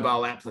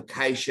mobile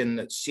application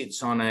that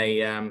sits on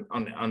a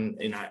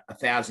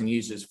 1,000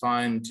 users'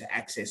 phone to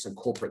access a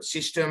corporate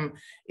system.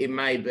 It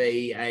may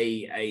be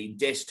a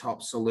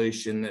desktop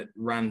solution that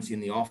runs in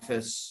the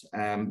office,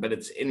 but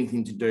it's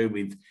anything to do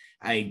with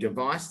a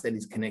device that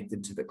is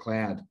connected to the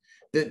cloud.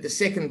 The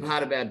second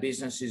part of our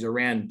business is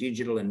around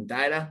digital and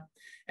data.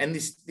 And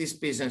this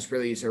business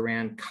really is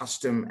around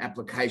custom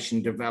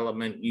application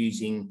development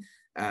using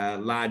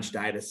large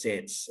data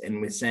sets.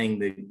 And we're seeing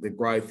the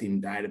growth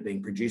in data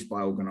being produced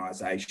by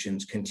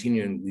organisations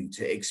continuing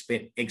to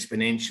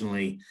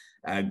exponentially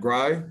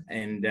grow.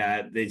 And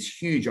there's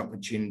huge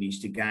opportunities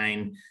to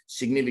gain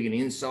significant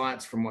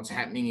insights from what's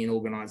happening in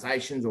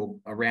organisations or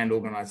around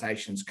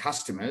organisations'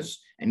 customers,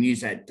 and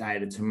use that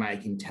data to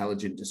make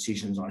intelligent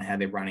decisions on how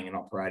they're running and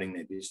operating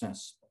their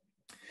business.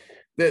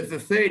 The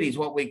third is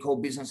what we call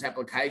business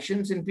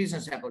applications, and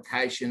business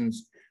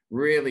applications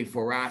really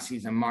for us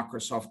is a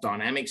Microsoft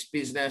Dynamics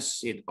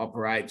business. It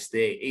operates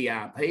their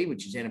ERP,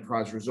 which is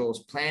Enterprise Resource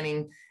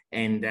Planning,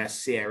 and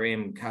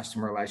CRM,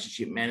 Customer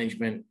Relationship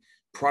Management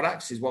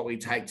products is what we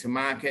take to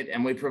market,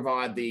 and we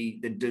provide the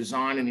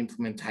design and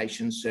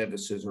implementation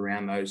services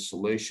around those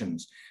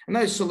solutions. And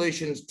those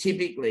solutions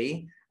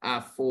typically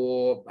are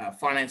for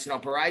finance and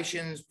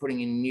operations,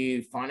 putting in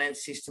new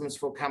finance systems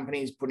for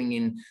companies, putting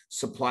in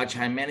supply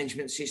chain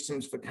management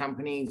systems for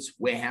companies,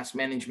 warehouse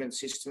management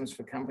systems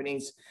for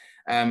companies,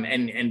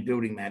 and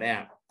building that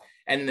out.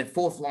 And the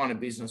fourth line of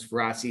business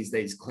for us is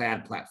these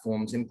cloud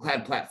platforms, and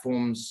cloud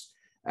platforms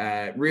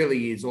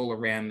really is all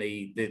around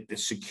the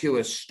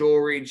secure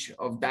storage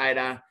of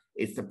data.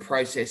 It's the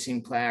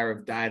processing power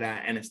of data,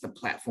 and it's the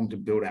platform to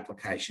build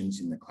applications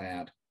in the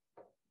cloud.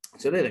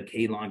 So they're the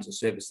key lines of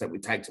service that we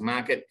take to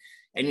market.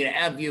 And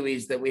our view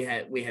is that we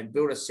have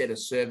built a set of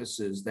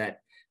services that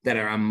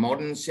are a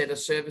modern set of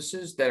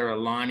services that are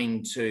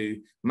aligning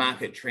to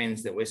market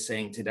trends that we're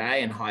seeing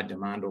today in high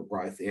demand or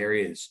growth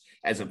areas,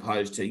 as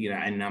opposed to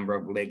a number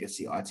of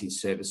legacy IT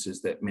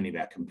services that many of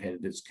our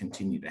competitors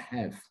continue to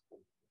have.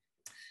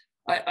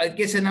 I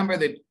guess a number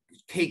of the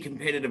key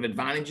competitive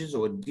advantages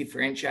or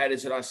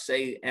differentiators that I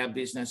see our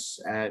business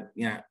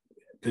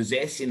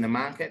possess in the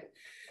market.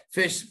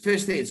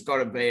 Firstly, it's got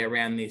to be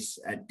around this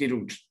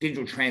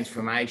digital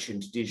transformation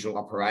to digital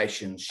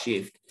operations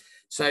shift.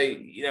 So,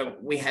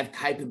 we have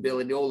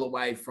capability all the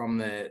way from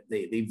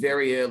the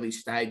very early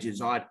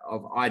stages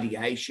of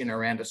ideation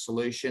around a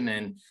solution,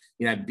 and,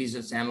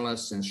 business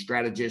analysts and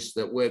strategists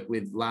that work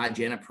with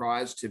large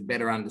enterprise to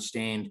better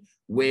understand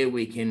where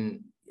we can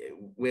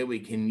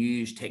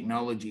use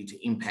technology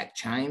to impact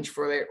change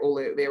for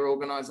their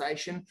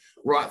organisation,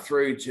 right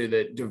through to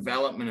the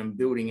development and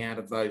building out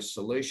of those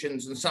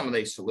solutions. And some of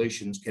these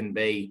solutions can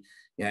be,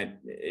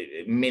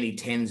 many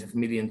tens of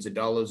millions of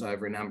dollars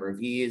over a number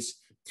of years,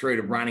 through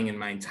to running and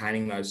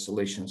maintaining those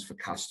solutions for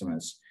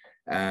customers.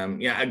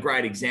 A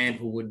great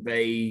example would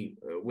be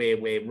where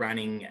we're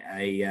running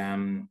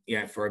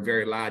for a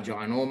very large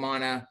iron ore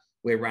miner.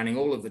 We're running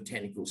all of the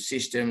technical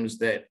systems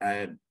that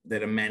are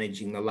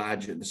managing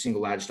the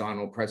single largest iron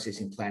ore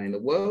processing plant in the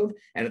world.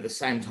 And at the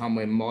same time,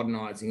 we're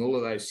modernising all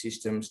of those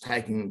systems,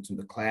 taking them to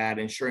the cloud,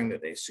 ensuring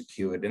that they're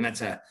secured. And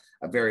that's a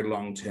very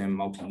long-term,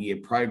 multi-year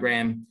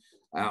program.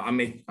 I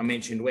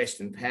mentioned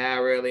Western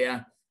Power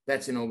earlier.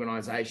 That's an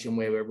organisation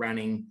where we're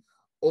running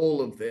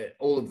all of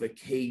the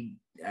key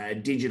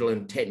digital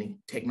and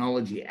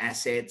technology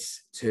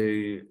assets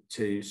to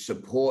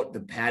support the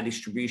power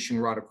distribution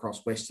right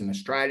across Western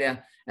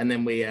Australia. And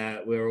then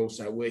we're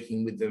also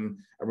working with them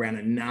around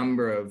a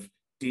number of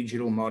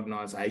digital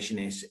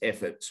modernisation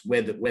efforts,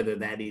 whether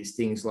that is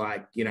things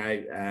like,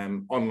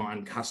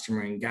 online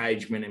customer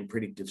engagement and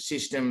predictive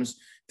systems,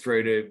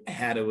 through to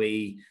how do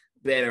we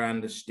better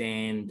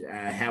understand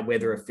how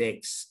weather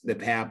affects the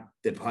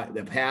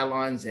power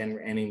lines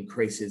and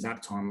increases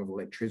uptime of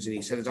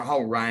electricity. So there's a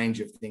whole range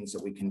of things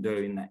that we can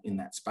do in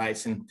that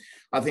space, and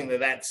I think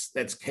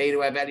that's key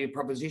to our value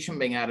proposition,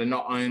 being able to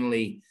not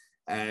only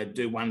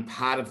do one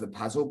part of the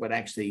puzzle, but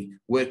actually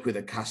work with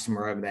a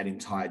customer over that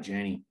entire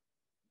journey.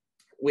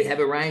 We have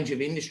a range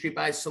of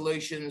industry-based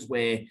solutions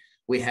where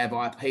we have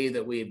IP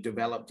that we have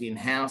developed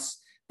in-house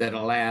that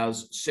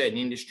allows certain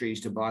industries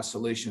to buy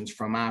solutions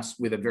from us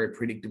with a very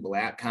predictable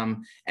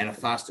outcome and a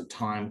faster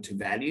time to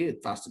value,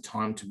 a faster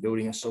time to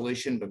building a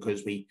solution,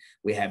 because we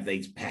have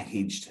these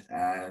packaged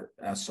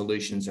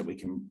solutions that we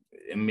can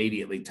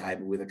immediately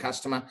table with a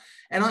customer.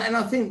 And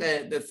I think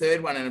that the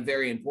third one, and a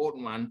very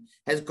important one,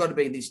 has got to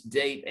be this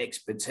deep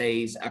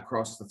expertise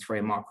across the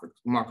three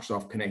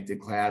Microsoft connected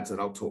clouds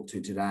that I'll talk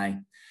to today.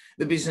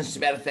 The business is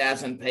about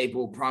 1,000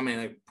 people.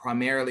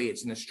 Primarily,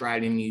 it's an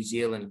Australian, New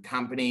Zealand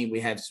company. We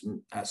have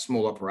some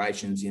small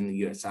operations in the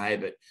USA,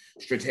 but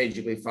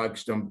strategically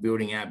focused on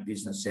building our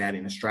business out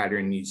in Australia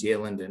and New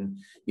Zealand. And,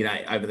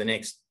 over the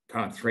next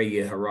kind of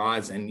 3-year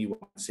horizon, you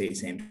want to see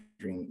us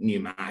entering new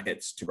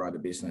markets to grow the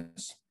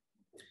business.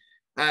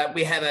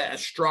 We have a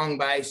strong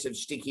base of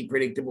sticky,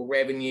 predictable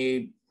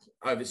revenue.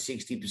 Over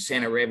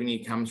 60% of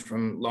revenue comes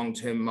from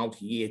long-term,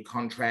 multi-year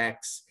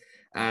contracts.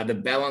 The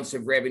balance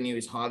of revenue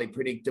is highly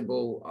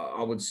predictable.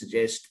 I would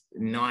suggest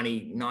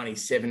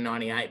 97,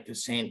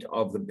 98%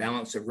 of the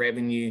balance of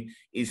revenue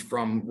is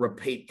from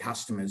repeat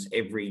customers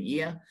every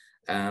year.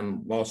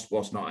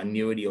 Whilst not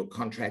annuity or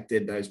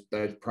contracted, those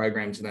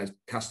programs and those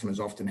customers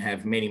often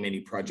have many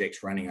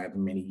projects running over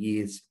many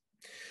years.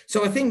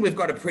 So I think we've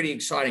got a pretty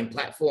exciting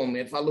platform.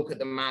 If I look at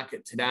the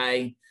market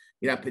today,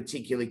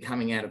 particularly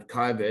coming out of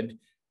COVID,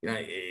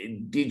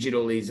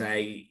 digital is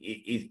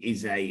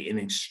an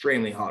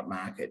extremely hot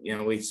market.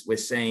 We're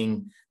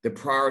seeing the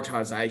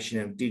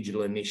prioritization of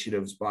digital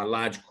initiatives by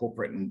large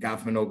corporate and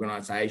government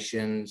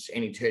organisations,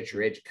 any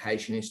tertiary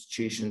education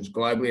institutions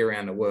globally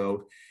around the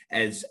world,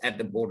 as at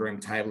the boardroom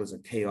table as a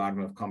key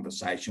item of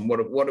conversation. What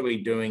are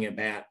we doing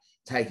about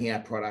taking our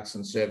products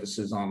and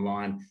services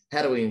online?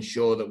 How do we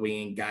ensure that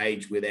we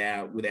engage with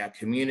our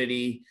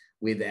community,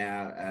 with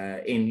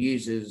our end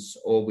users,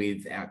 or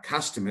with our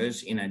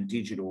customers in a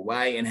digital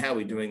way? And how are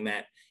we doing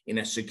that in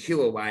a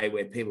secure way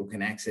where people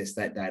can access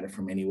that data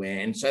from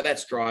anywhere? And so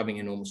that's driving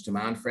enormous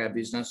demand for our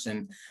business.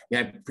 And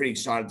pretty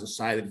excited to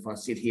say that if I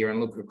sit here and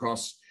look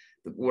across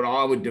what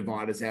I would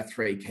divide as our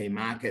three key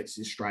markets,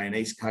 the Australian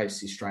East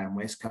Coast, the Australian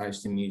West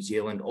Coast, and New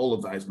Zealand, all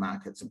of those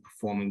markets are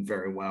performing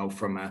very well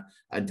from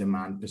a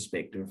demand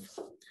perspective.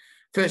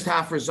 First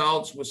half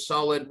results were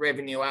solid,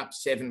 revenue up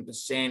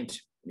 7%.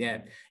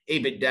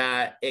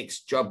 EBITDA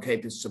ex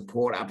JobKeeper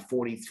support up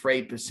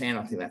 43%.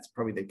 I think that's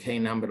probably the key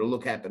number to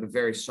look at, but a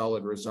very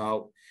solid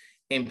result.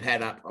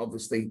 NPAT up,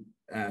 obviously,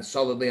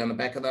 solidly on the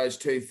back of those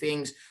two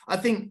things. I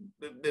think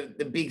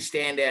the big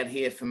standout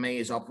here for me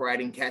is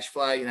operating cash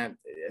flow.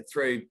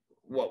 Through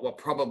what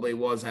probably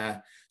was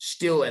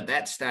still at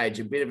that stage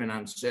a bit of an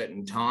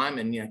uncertain time,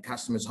 and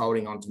customers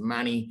holding on to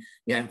money.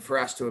 For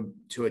us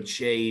to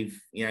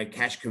achieve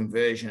cash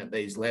conversion at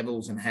these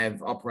levels and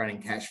have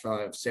operating cash flow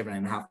of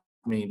 $7.5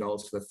 million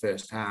for the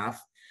first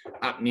half,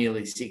 up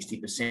nearly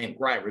 60%.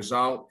 Great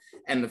result.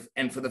 And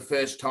for the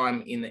first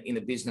time in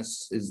the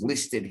business's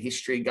listed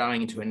history,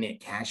 going into a net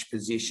cash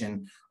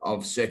position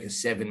of circa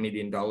 $7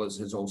 million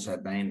has also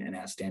been an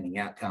outstanding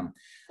outcome.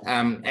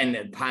 And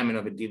a payment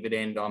of a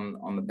dividend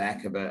on the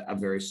back of a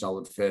very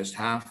solid first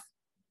half.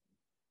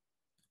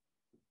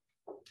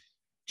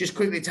 Just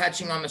quickly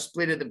touching on the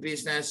split of the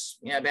business,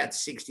 about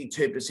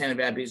 62% of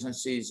our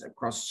business is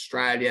across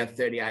Australia,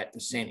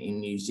 38% in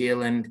New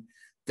Zealand.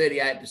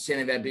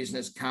 38% of our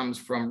business comes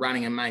from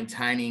running and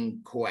maintaining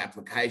core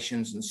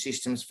applications and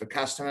systems for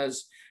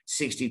customers.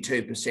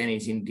 62%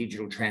 is in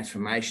digital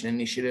transformation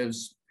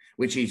initiatives,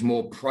 which is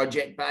more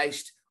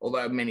project-based,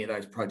 although many of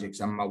those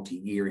projects are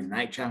multi-year in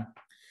nature.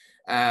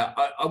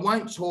 I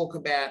won't talk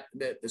about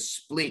the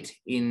split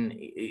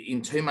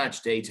in too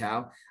much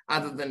detail,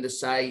 other than to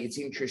say it's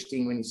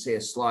interesting when you see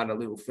a slide a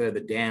little further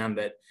down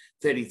that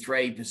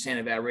 33%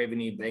 of our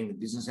revenue being the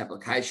business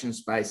application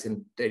space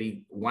and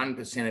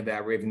 31% of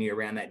our revenue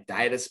around that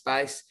data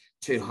space,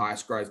 two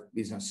highest growth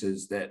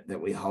businesses that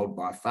we hold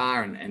by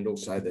far, and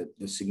also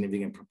the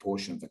significant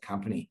proportion of the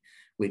company,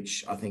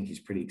 which I think is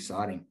pretty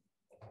exciting.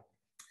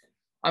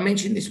 I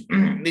mentioned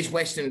this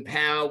Western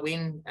Power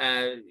win,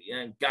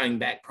 going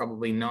back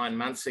probably 9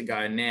 months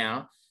ago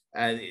now.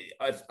 I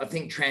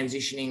think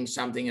transitioning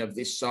something of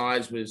this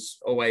size was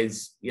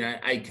always,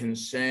 a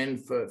concern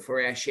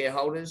for our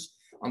shareholders.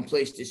 I'm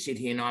pleased to sit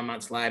here 9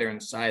 months later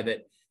and say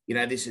that,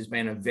 this has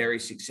been a very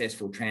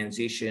successful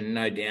transition,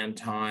 no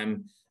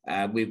downtime.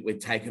 We've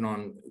taken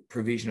on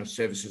provision of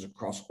services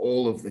across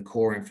all of the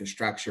core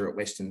infrastructure at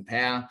Western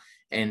Power,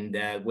 and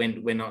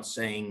we're not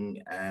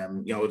seeing,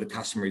 the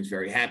customer is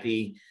very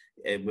happy.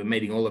 We're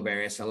meeting all of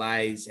our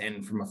SLAs,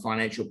 and from a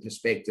financial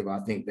perspective, I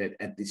think that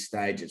at this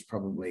stage it's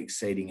probably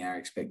exceeding our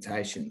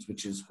expectations,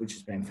 which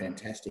has been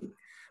fantastic,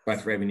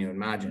 both revenue and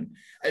margin.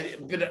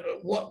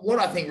 But what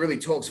I think really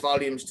talks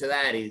volumes to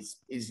that is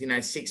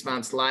 6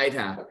 months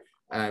later,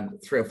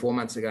 3 or 4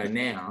 months ago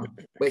now,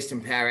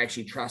 Western Power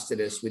actually trusted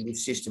us with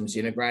this systems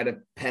integrator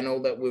panel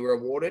that we were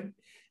awarded.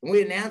 And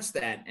we announced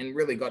that and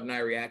really got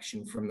no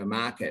reaction from the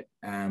market.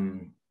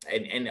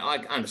 And I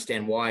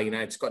understand why.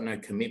 It's got no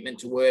commitment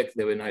to work.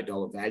 There were no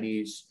dollar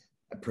values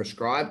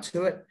prescribed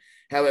to it.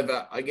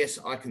 However, I guess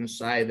I can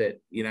say that,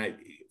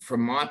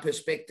 from my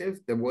perspective,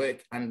 the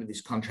work under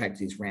this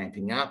contract is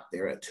ramping up.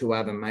 There are 2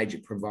 other major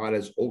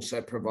providers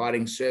also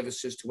providing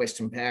services to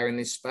Western Power in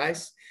this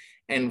space.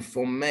 And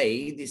for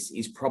me, this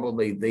is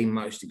probably the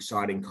most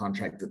exciting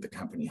contract that the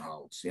company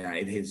holds.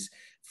 It has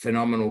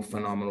phenomenal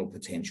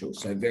potential.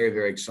 So very,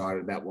 very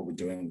excited about what we're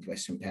doing with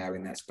Western Power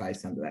in that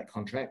space under that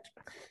contract.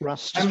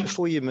 Russ, just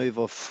before you move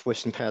off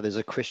Western Power, there's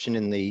a question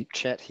in the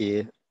chat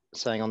here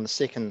saying on the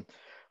second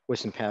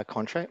Western Power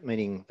contract,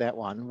 meaning that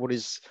one, what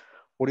is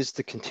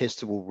the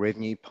contestable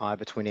revenue pie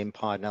between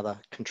Empire and other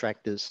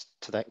contractors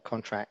to that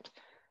contract?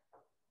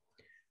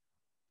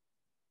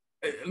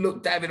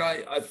 Look, David,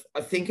 I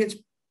think it's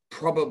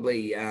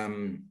probably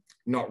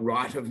not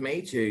right of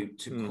me to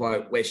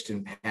quote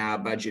Western Power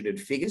budgeted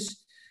figures.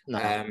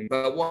 No.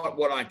 But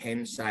what I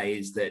can say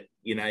is that,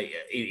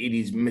 it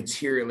is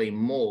materially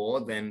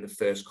more than the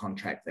first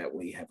contract that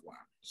we have won.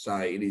 So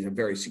it is a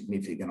very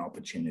significant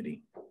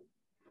opportunity.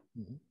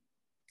 Mm-hmm.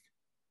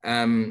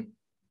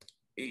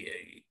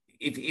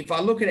 If I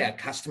look at our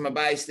customer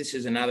base, this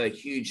is another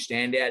huge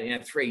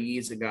standout. 3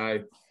 years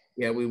ago,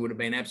 we would have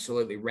been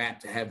absolutely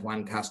rapt to have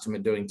one customer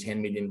doing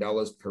 $10 million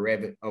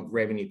of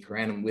revenue per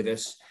annum with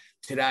us.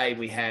 Today,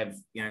 we have,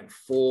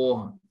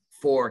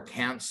 four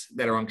accounts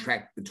that are on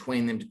track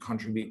between them to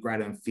contribute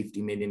greater than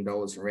 $50 million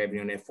in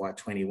revenue in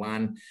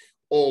FY21,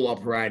 all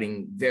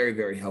operating very,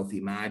 very healthy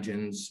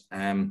margins.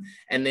 And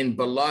then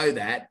below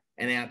that,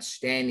 an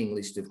outstanding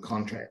list of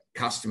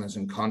customers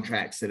and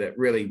contracts that are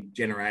really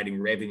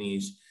generating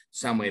revenues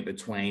somewhere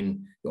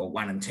between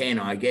 1 and 10,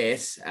 I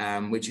guess,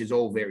 which is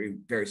all very,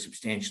 very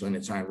substantial in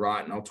its own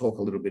right. And I'll talk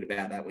a little bit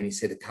about that when you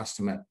see the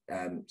customer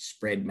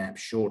spread map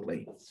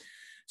shortly.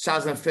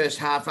 Sales in the first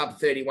half up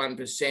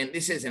 31%.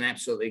 This is an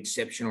absolutely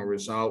exceptional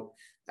result.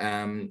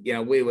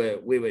 We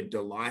were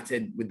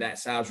delighted with that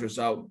sales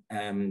result.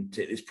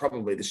 It's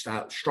probably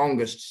the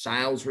strongest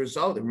sales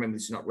result. Remember,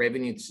 this is not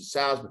revenue, this is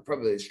sales, but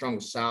probably the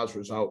strongest sales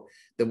result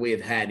that we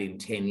have had in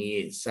 10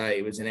 years. So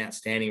it was an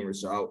outstanding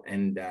result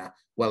and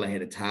well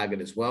ahead of target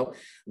as well.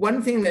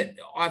 One thing that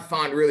I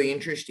find really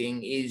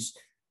interesting is,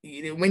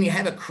 when you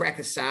have a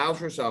cracker sales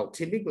result,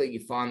 typically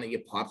you find that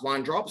your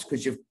pipeline drops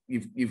because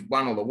you've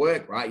won all the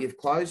work, right? You've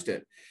closed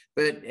it.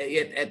 But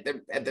at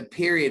the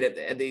period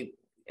at the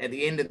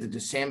end of the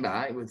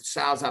December, with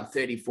sales up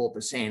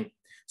 34%,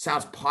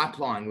 sales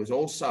pipeline was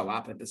also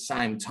up at the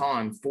same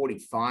time,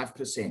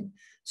 45%.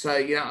 So,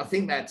 I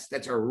think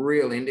that's a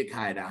real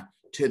indicator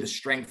to the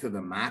strength of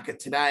the market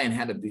today and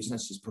how the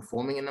business is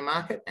performing in the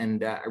market,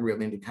 and a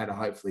real indicator,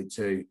 hopefully,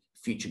 to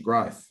future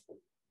growth.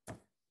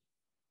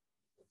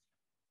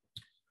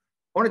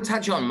 I want to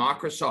touch on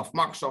Microsoft.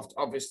 Microsoft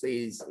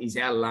obviously is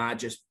our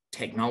largest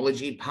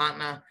technology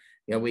partner.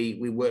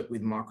 We work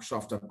with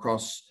Microsoft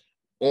across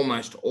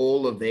almost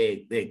all of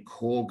their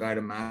core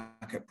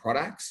go-to-market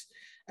products.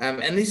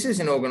 And this is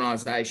an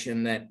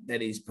organisation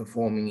that is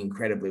performing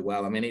incredibly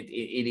well. I mean,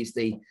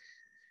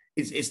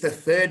 it's the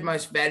third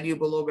most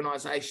valuable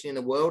organisation in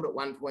the world at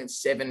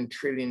 $1.7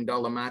 trillion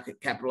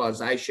market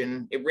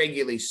capitalisation. It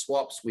regularly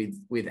swaps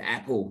with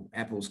Apple.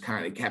 Apple's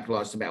currently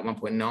capitalised about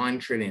 $1.9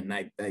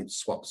 trillion. They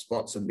swap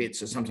spots a bit,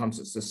 so sometimes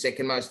it's the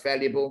second most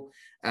valuable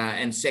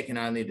and second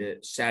only to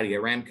Saudi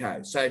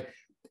Aramco. So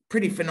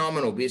pretty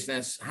phenomenal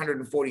business,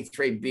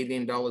 $143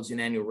 billion in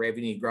annual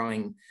revenue,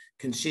 growing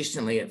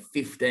consistently at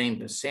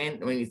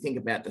 15%. When you think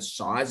about the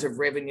size of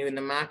revenue in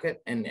the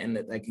market and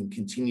that they can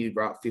continue to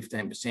grow at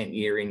 15%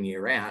 year in,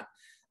 year out,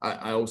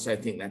 I also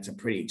think that's a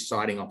pretty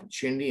exciting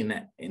opportunity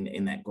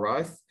in that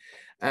growth.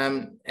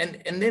 And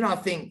then I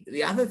think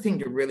the other thing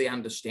to really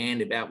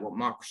understand about what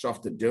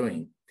Microsoft are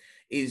doing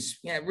is,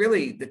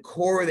 really the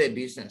core of their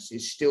business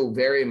is still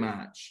very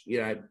much,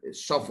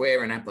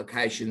 software and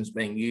applications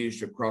being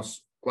used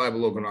across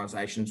global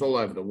organizations all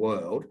over the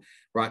world,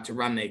 right, to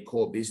run their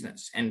core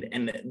business.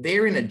 And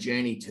they're in a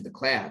journey to the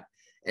cloud.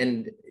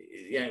 And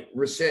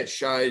research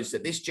shows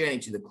that this journey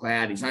to the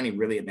cloud is only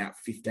really about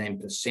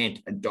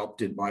 15%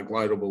 adopted by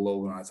global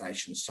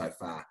organizations so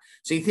far.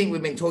 So you think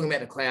we've been talking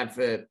about the cloud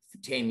for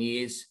 10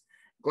 years.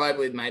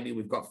 Globally, maybe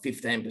we've got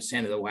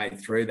 15% of the way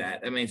through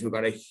that. That means we've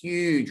got a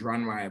huge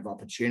runway of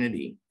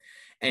opportunity.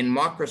 And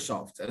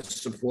Microsoft are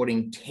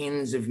supporting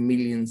tens of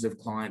millions of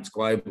clients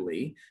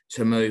globally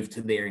to move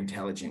to their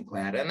intelligent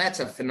cloud. And that's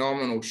a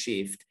phenomenal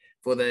shift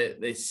for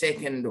the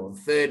second or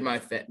third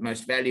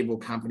most valuable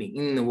company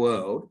in the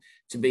world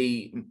to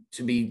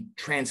be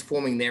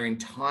transforming their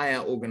entire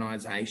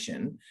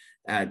organization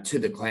to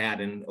the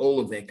cloud and all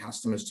of their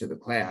customers to the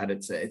cloud.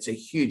 It's a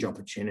huge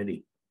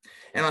opportunity.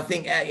 And I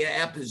think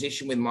our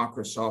position with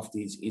Microsoft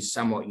is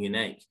somewhat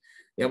unique.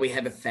 We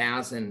have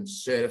 1,000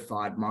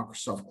 certified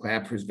Microsoft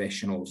cloud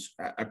professionals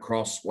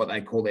across what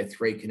they call their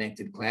 3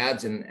 connected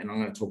clouds. And I'm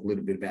going to talk a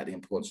little bit about the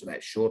importance of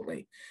that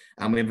shortly.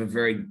 We have a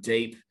very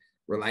deep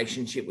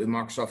relationship with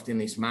Microsoft in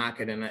this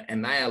market,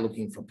 and they are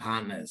looking for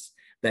partners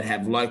that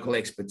have local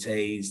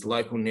expertise,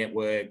 local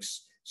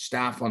networks,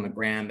 staff on the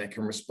ground that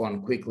can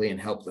respond quickly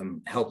and help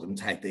them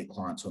take their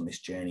clients on this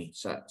journey.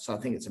 So I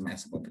think it's a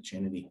massive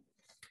opportunity.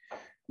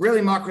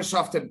 Really,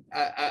 Microsoft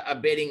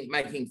are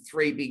making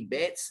 3 big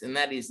bets, and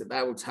that is that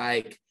they will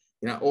take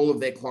all of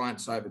their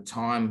clients over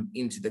time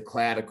into the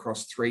cloud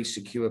across 3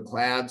 secure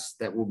clouds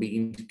that will be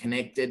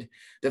interconnected.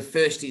 The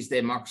first is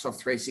their Microsoft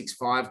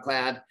 365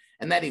 cloud,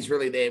 and that is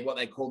really what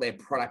they call their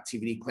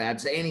productivity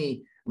cloud. So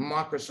any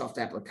Microsoft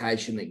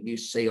application that you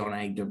see on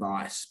a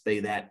device,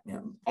 be that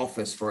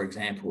Office, for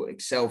example,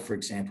 Excel, for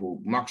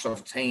example,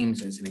 Microsoft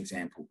Teams as an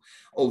example,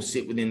 all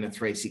sit within the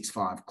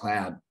 365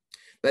 cloud.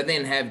 They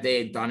then have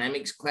their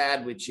Dynamics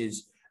cloud, which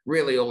is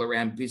really all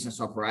around business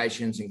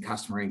operations and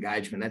customer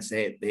engagement. That's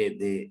their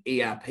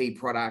ERP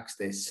products,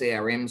 their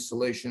CRM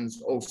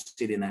solutions, all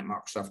sit in that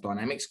Microsoft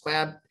Dynamics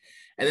cloud.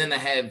 And then they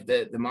have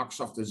the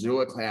Microsoft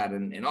Azure cloud.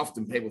 And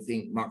often people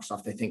think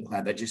Microsoft, they think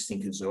cloud, they just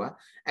think Azure.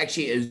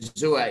 Actually,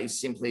 Azure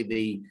is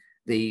simply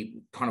the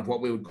kind of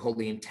what we would call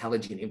the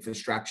intelligent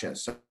infrastructure.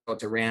 So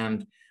it's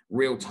around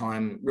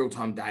real-time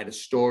data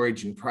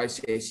storage and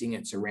processing.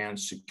 It's around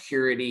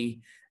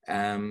security,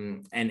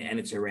 and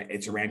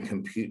it's around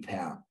compute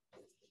power.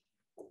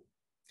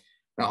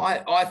 Now,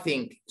 I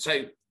think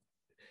so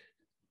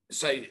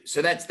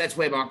that's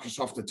where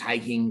Microsoft are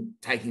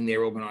taking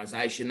their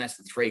organization. That's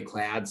the 3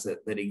 clouds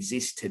that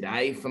exist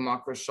today for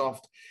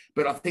Microsoft.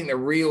 But I think the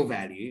real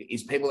value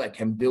is people that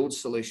can build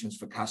solutions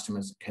for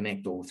customers that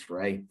connect all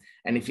 3.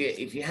 And if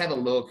you have a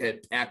look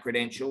at our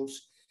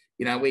credentials,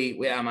 we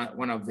are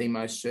one of the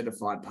most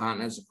certified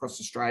partners across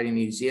Australia and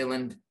New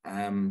Zealand.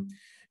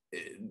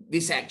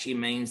 This actually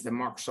means that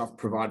Microsoft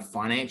provide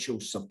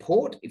financial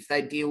support if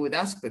they deal with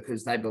us,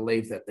 because they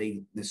believe that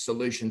the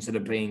solutions that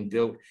are being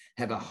built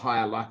have a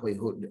higher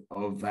likelihood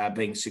of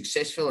being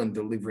successful and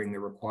delivering the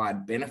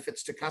required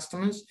benefits to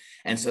customers.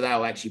 And so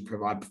they'll actually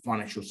provide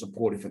financial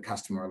support if a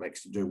customer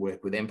elects to do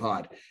work with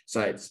Empire.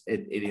 So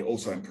it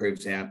also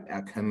improves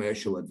our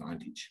commercial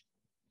advantage.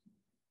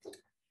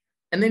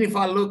 And then if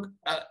I look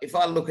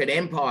at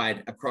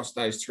Empire across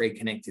those 3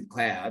 connected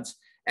clouds,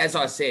 as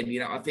I said,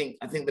 I think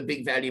the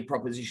big value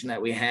proposition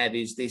that we have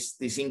is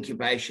this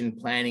incubation,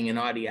 planning, and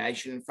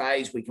ideation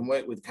phase. We can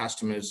work with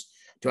customers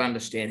to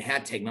understand how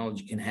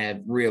technology can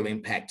have real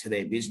impact to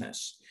their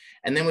business,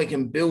 and then we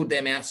can build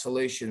them out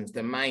solutions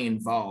that may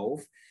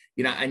involve,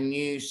 a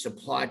new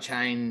supply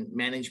chain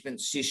management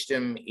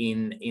system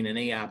in an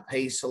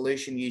ERP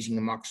solution using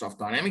the Microsoft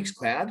Dynamics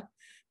cloud.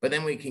 But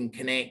then we can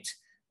connect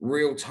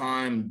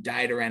real-time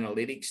data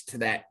analytics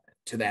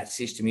to that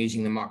system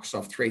using the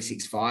Microsoft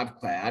 365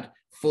 cloud,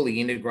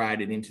 fully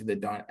integrated into the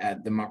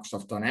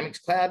Microsoft Dynamics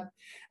cloud.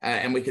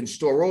 And we can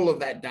store all of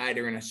that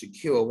data in a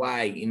secure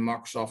way in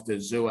Microsoft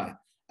Azure,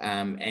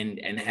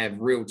 and have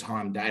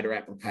real-time data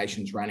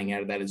applications running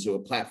out of that Azure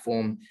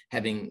platform,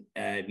 having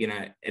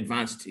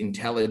advanced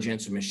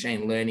intelligence and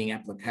machine learning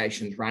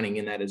applications running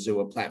in that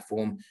Azure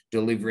platform,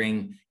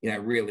 delivering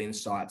real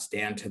insights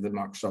down to the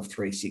Microsoft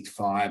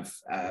 365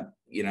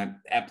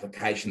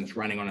 application that's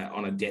running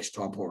on a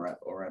desktop or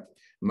a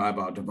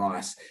mobile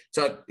device.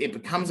 So it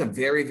becomes a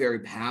very, very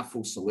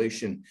powerful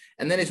solution.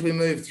 And then as we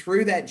move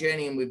through that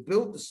journey and we've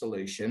built the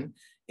solution,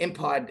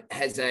 Empire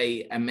has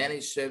a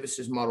managed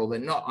services model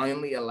that not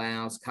only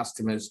allows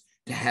customers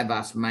to have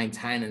us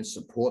maintain and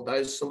support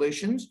those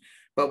solutions,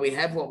 but we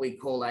have what we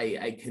call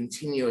a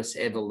continuous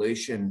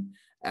evolution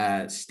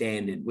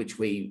standard, which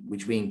we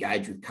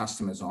engage with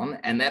customers on,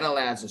 and that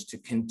allows us to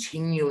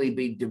continually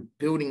be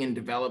building and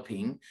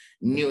developing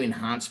new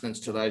enhancements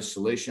to those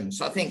solutions.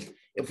 So I think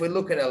if we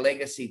look at a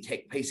legacy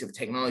piece of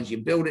technology,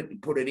 you build it, you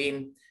put it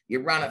in,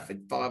 you run it for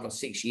 5 or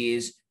 6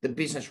 years, the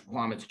business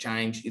requirements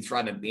change, you throw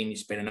it in the bin, you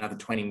spend another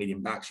 20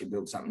 million bucks, you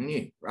build something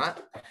new, right?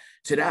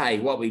 Today,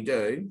 what we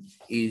do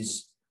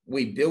is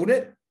we build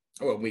it,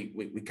 or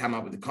we come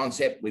up with the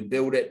concept, we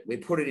build it, we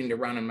put it into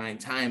run and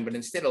maintain, but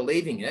instead of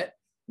leaving it,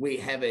 we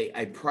have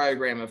a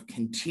program of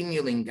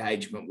continual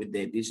engagement with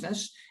their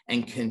business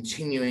and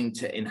continuing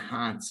to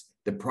enhance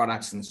the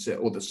products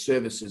or the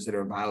services that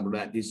are available to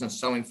that business.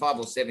 So in 5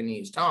 or 7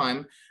 years'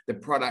 time, the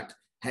product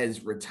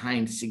has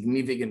retained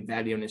significant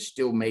value and is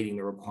still meeting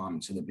the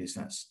requirements of the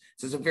business.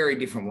 So it's a very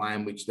different way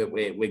in which that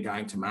we're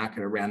going to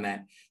market around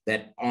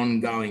that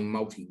ongoing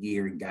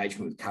multi-year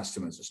engagement with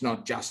customers. It's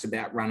not just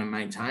about run and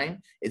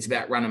maintain, it's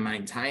about run and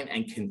maintain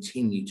and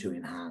continue to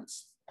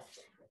enhance.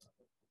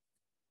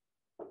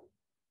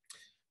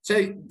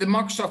 So the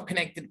Microsoft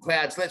Connected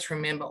Clouds, let's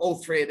remember all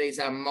three of these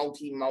are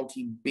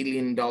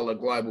multi-billion-dollar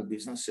global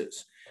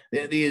businesses.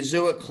 The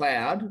Azure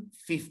cloud,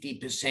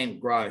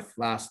 50% growth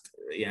last,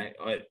 in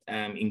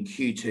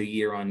Q2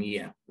 year on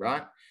year,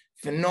 right?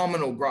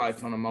 Phenomenal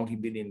growth on a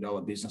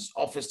multi-billion-dollar business.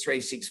 Office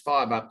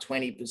 365 up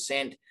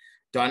 20%.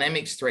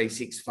 Dynamics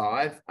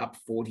 365 up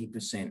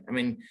 40%. I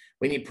mean,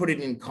 when you put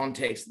it in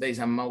context, these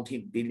are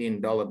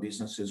multi-billion-dollar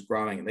businesses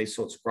growing at these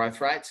sorts of growth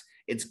rates.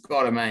 It's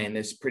got to mean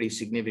there's pretty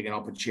significant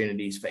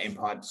opportunities for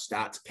Empire to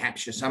start to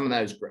capture some of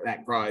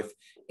that growth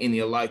in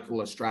the local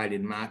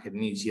Australian market,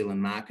 New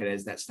Zealand market,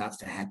 as that starts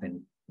to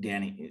happen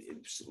down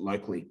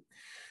locally.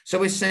 So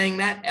we're seeing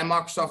that our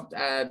Microsoft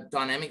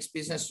Dynamics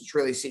business, which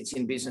really sits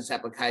in business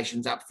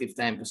applications, up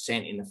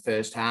 15% in the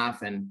first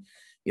half, and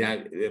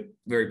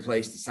very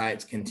pleased to say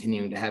it's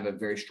continuing to have a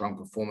very strong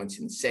performance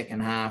in the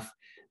second half.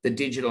 The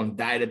digital and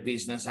data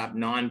business up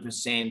 9.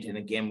 And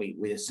again,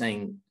 we are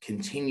seeing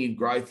continued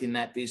growth in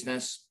that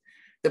business.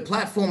 The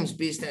platforms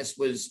business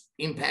was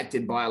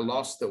impacted by a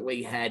loss that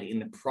we had in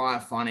the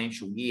prior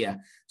financial year.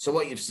 So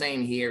what you've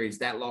seen here is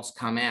that loss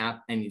come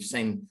out, and you've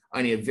seen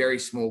only a very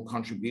small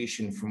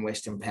contribution from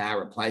Western Power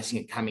replacing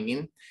it coming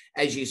in.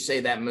 As you see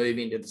that move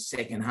into the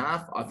second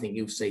half, I think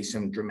you'll see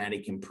some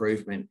dramatic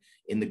improvement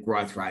in the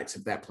growth rates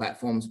of that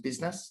platforms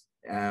business.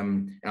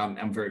 And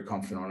I'm very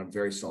confident on a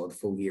very solid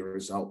full year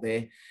result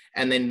there.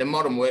 And then the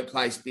modern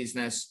workplace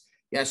business,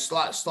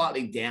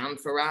 slightly down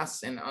for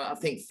us. And I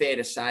think fair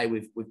to say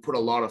we've put a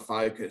lot of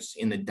focus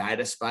in the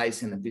data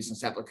space and the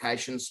business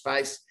applications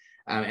space.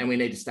 And we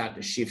need to start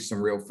to shift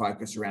some real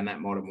focus around that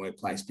modern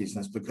workplace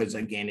business, because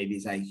again, it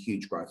is a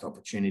huge growth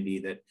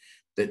opportunity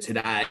that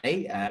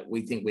today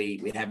we think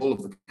we have all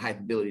of the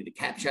capability to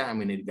capture, and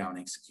we need to go and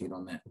execute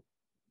on that.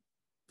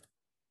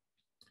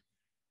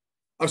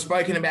 I've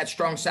spoken about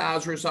strong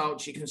sales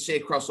results. You can see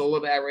across all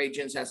of our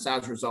regions, our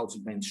sales results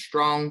have been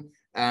strong.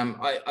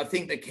 I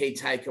think the key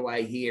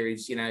takeaway here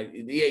is,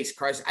 the East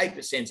Coast,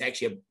 8% is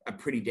actually a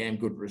pretty damn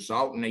good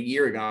result. And a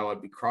year ago,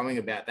 I'd be crowing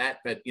about that.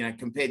 But,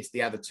 compared to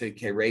the other two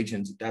key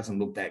regions, it doesn't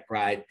look that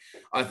great.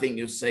 I think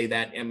you'll see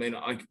that. I mean,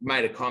 I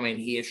made a comment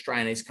here,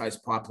 Australian East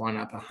Coast pipeline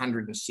up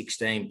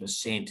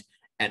 116%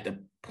 at the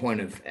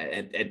point of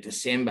at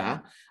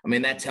December. I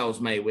mean, that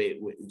tells me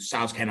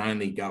sales can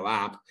only go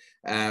up.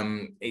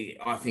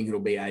 I think it'll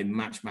be a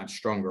much, much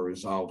stronger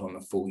result on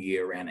the full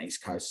year around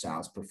East Coast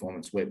sales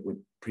performance. We're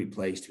pretty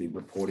pleased to be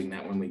reporting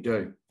that when we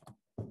do.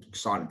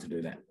 Excited to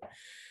do that.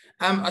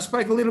 I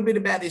spoke a little bit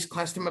about this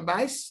customer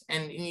base,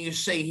 and you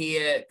see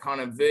here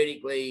kind of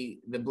vertically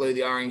the blue,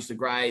 the orange, the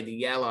grey, the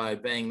yellow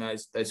being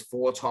those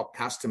four top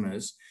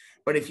customers.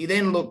 But if you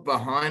then look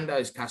behind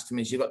those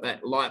customers, you've got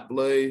that light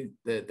blue,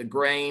 the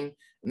green,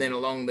 and then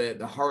along the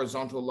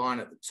horizontal line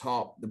at the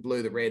top, the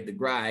blue, the red, the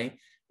grey,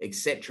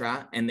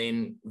 etc. And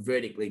then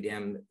vertically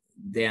down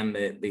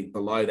the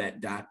below that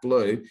dark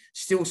blue,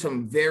 still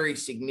some very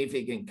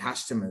significant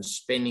customers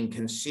spending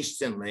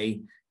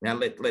consistently. Now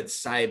let's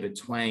say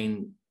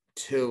between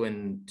 $2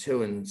 and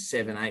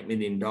 $8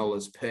 million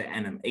per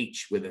annum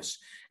each with us.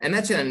 And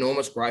that's an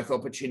enormous growth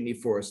opportunity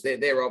for us.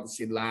 They're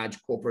obviously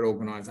large corporate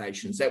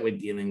organizations that we're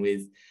dealing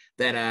with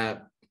that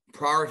are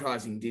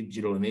prioritizing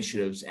digital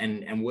initiatives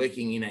and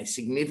working in a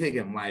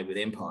significant way with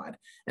Empire.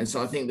 And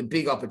so I think the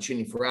big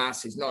opportunity for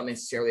us is not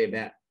necessarily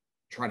about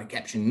trying to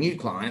capture new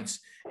clients.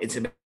 It's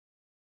about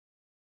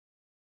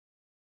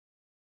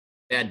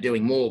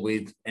doing more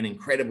with an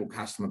incredible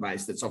customer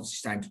base that's obviously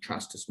starting to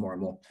trust us more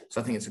and more.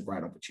 So I think it's a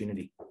great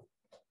opportunity.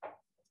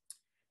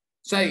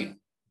 So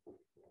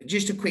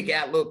just a quick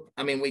outlook.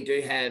 I mean, we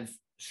do have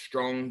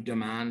strong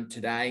demand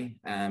today,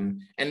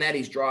 and that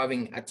is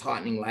driving a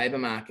tightening labour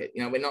market.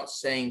 We're not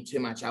seeing too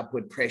much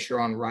upward pressure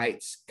on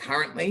rates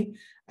currently.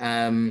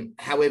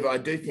 However, I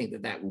do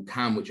think that will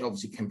come, which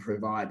obviously can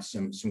provide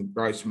some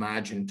gross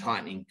margin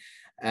tightening.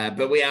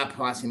 But we are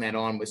passing that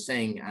on. We're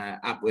seeing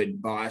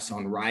upward bias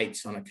on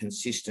rates on a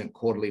consistent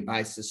quarterly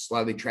basis,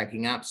 slowly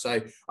tracking up.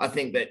 So I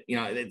think that,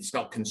 it's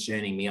not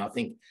concerning me. I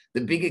think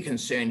the bigger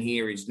concern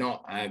here is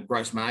not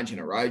gross margin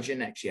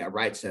erosion. Actually, our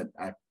rates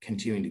are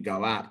continuing to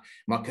go up.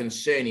 My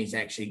concern is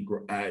actually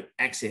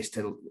access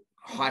to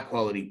high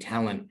quality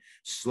talent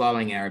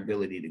slowing our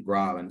ability to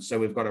grow. And so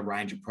we've got a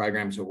range of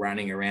programs we're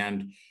running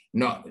around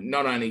not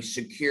only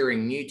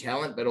securing new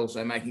talent, but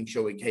also making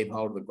sure we keep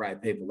hold of the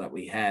great people that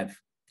we have.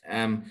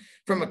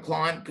 From a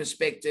client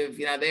perspective,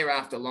 they're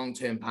after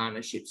long-term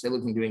partnerships. They're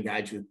looking to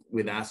engage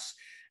with us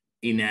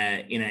in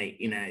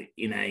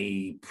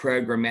a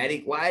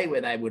programmatic way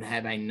where they would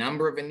have a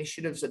number of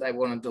initiatives that they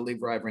want to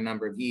deliver over a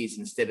number of years,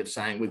 instead of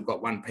saying we've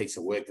got one piece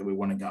of work that we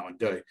want to go and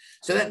do.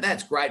 So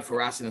that's great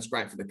for us, and it's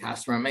great for the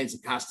customer. It means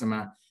the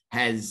customer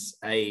has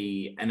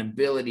an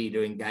ability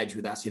to engage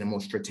with us in a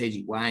more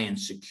strategic way and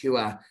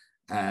secure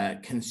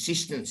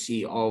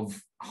consistency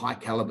of high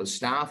caliber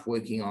staff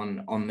working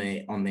on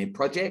their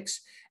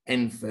projects.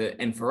 And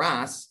for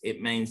us,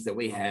 it means that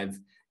we have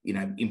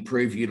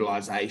improved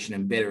utilization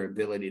and better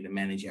ability to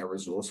manage our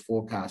resource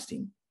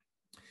forecasting.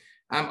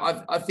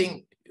 I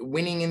think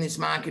winning in this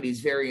market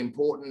is very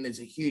important. There's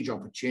a huge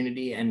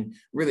opportunity, and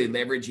really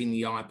leveraging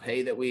the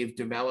IP that we've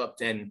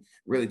developed and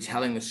really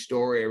telling the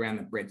story around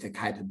the breadth of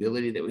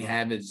capability that we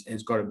have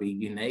has got to be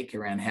unique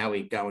around how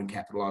we go and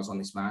capitalize on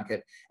this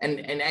market.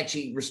 And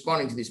actually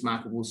responding to this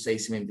market, we'll see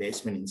some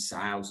investment in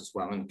sales as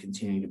well and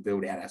continuing to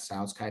build out our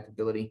sales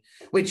capability,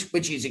 which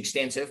is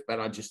extensive, but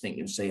I just think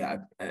you'll see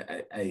an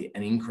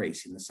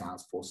increase in the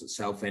sales force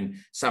itself and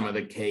some of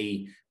the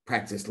key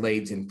practice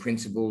leads and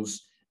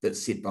principles that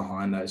sit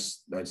behind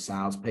those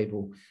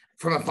salespeople.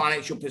 From a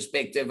financial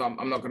perspective,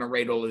 I'm not going to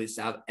read all of this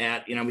out.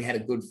 You know, we had a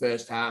good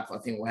first half. I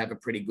think we'll have a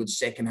pretty good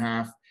second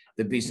half.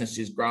 The business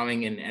is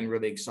growing and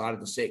really excited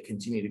to see it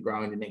continue to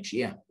grow into next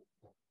year.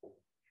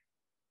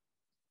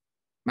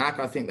 Mark,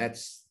 I think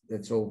that's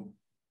all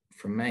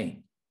from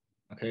me.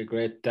 Okay,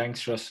 great.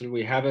 Thanks, Russell.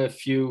 We have a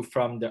few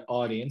from the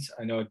audience.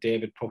 I know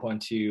David put one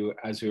to you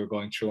as we were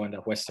going through on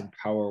the Western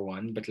Power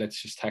one, but let's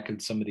just tackle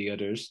some of the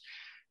others.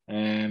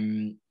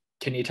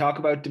 Can you talk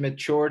about the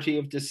maturity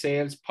of the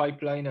sales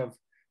pipeline of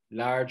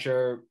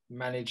larger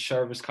managed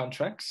service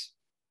contracts?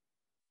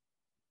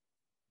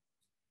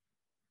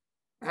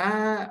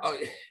 The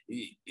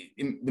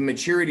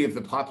maturity of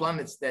the pipeline,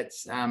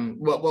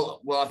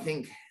 well, I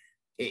think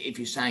if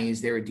you're saying,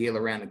 is there a deal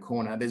around the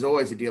corner? There's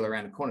always a deal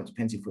around the corner. It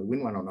depends if we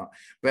win one or not.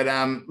 But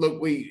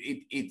look,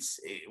 we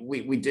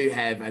do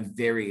have a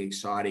very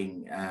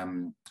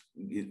exciting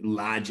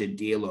larger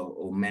deal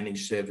or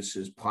managed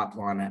services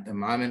pipeline at the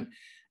moment.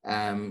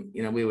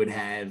 You know, we would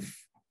have,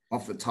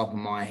 off the top of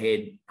my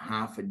head,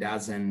 half a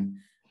dozen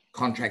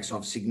contracts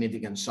of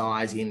significant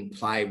size in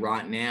play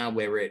right now.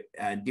 We're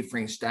at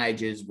differing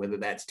stages, whether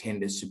that's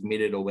tender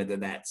submitted or whether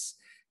that's,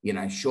 you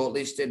know,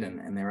 shortlisted,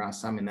 and there are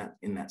some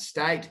in that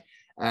state.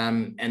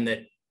 And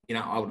that, you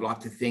know, I would like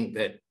to think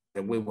that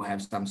we will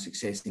have some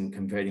success in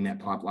converting that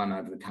pipeline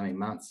over the coming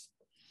months.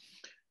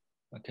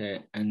 Okay,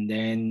 and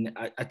then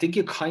I think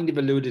you kind of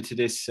alluded to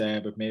this,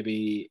 but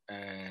maybe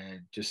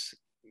just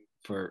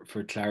for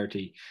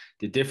clarity,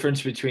 the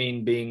difference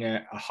between being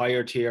a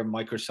higher tier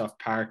Microsoft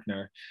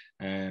partner,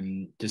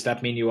 does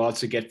that mean you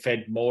also get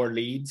fed more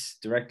leads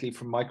directly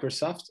from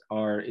Microsoft,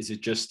 or is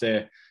it just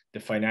the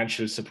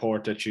financial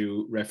support that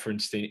you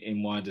referenced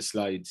in one of the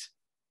slides?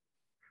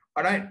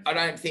 I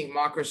don't think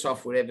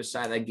Microsoft would ever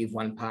say they give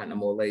one partner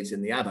more leads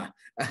than the other,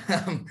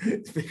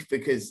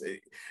 because,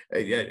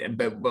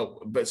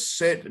 but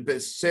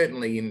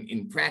certainly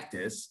in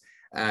practice,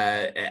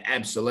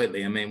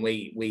 absolutely. I mean,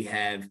 we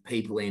have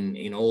people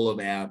in all of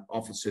our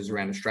offices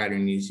around Australia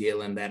and New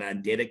Zealand that are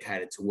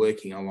dedicated to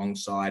working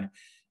alongside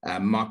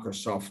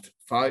Microsoft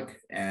folk,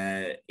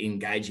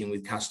 engaging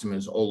with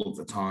customers all of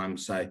the time.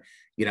 So,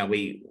 you know,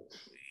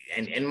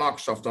 and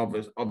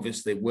Microsoft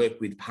obviously work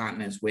with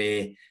partners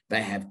where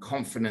they have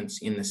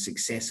confidence in the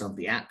success of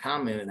the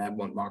outcome and they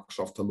want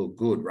Microsoft to look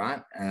good,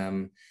 right?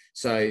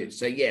 So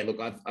yeah, look,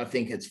 I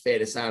think it's fair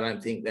to say I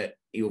don't think that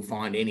you'll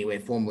find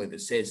anywhere formally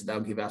that says they'll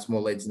give us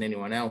more leads than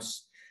anyone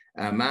else,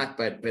 Mark,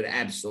 but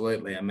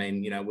absolutely. I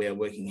mean, you know, we're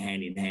working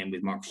hand in hand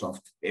with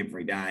Microsoft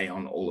every day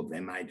on all of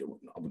their major,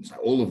 I wouldn't say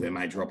all of their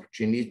major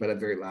opportunities, but a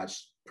very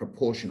large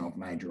proportion of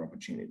major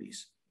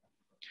opportunities.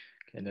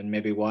 And then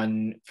maybe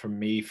one from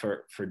me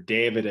for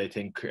David, I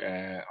think,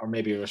 or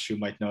maybe Russ, you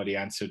might know the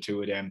answer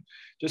to it.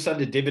 Just on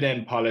the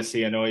dividend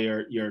policy, I know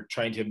you're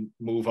trying to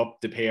move up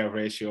the payout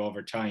ratio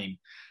over time,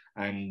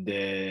 and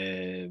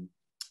the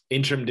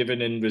interim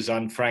dividend was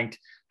unfranked.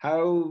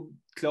 How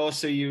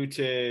close are you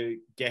to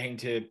getting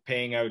to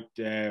paying out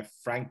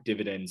franked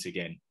dividends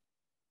again?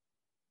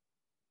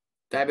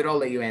 David, I'll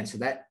let you answer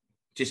that,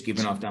 just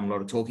given I've done a lot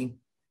of talking.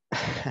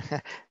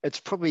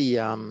 It's probably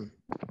a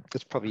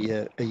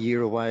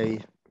year away,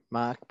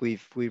 Mark.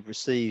 We've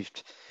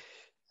received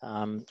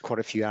quite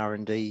a few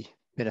R&D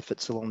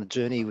benefits along the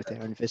journey with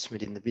our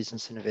investment in the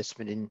business and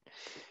investment in,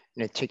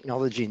 you know,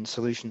 technology and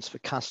solutions for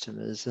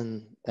customers,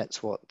 and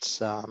that's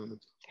what's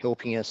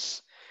helping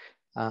us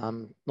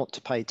not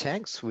to pay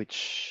tax,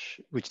 which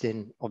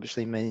then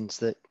obviously means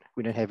that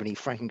we don't have any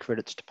franking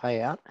credits to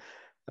pay out,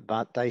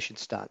 but they should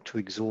start to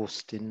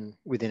exhaust in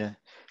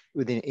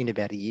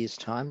about a year's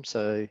time.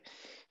 So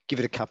give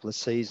it a couple of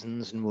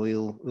seasons and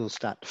we'll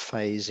start to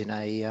phase in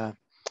a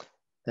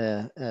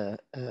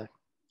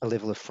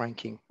level of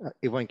franking.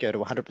 It won't go to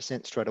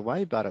 100% straight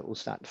away, but it will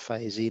start to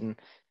phase in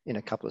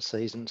a couple of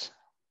seasons.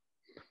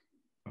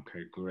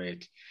 Okay,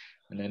 great.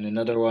 And then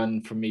another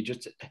one from me,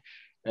 just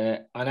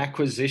on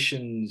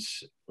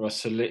acquisitions,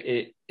 Russell,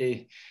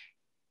 in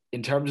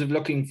terms of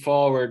looking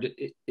forward,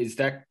 is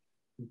that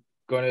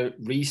going to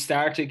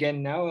restart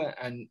again now?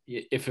 And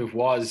if it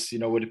was, you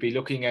know, would it be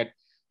looking at,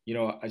 you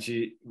know, as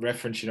you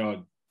referenced, you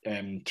know,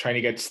 trying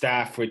to get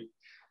staff with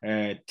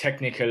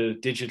technical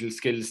digital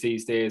skills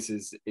these days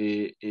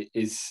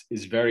is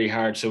very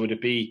hard. So would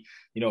it be,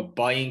 you know,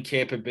 buying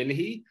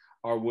capability,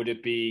 or would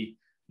it be,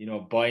 you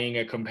know, buying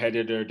a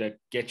competitor that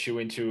gets you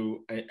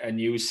into a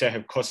new set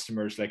of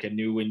customers, like a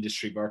new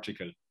industry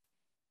vertical?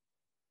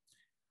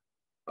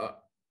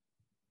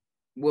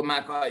 Well,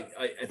 Mark, I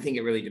think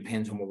it really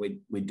depends on what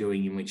we're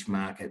doing in which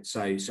market.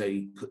 So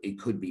it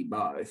could be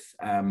both.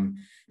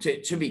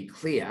 To be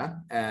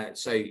clear,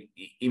 so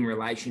in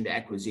relation to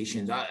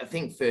acquisitions, I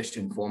think first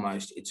and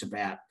foremost, it's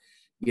about,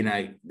 you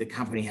know, the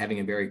company having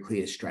a very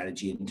clear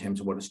strategy in terms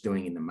of what it's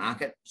doing in the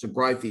market. So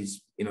growth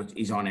is, you know,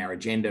 is on our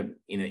agenda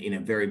in a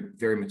very,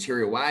 very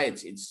material way.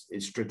 It's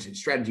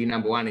strategy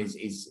number one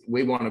is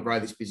we want to grow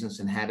this business,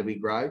 and how do we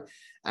grow?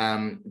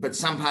 But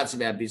some parts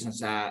of our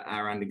business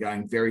are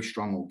undergoing very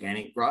strong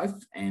organic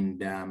growth,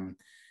 and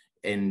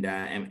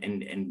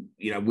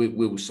you know, we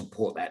will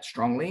support that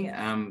strongly.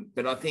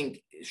 But I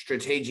think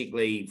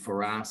strategically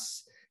for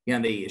us, you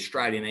know, the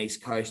Australian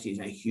East Coast is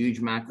a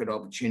huge market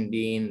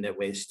opportunity in that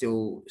we're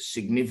still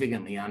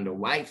significantly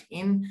underweight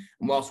in.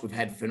 And whilst we've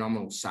had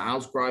phenomenal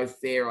sales growth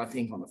there, I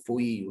think on the full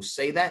year you'll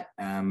see that.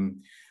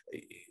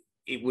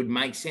 It would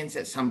make sense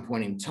at some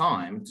point in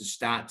time to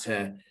start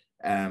to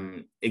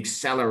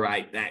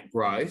accelerate that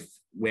growth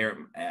where,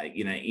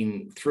 you know,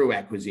 through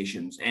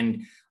acquisitions.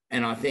 And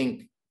I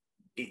think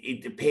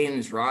it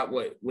depends, right?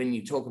 When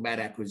you talk about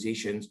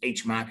acquisitions,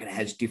 each market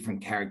has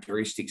different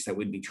characteristics that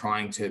we'd be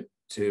trying to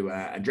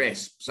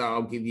address. So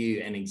I'll give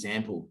you an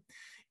example.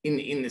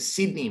 In the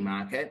Sydney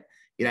market,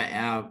 you know,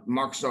 our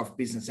Microsoft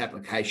Business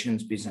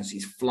Applications business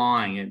is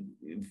flying at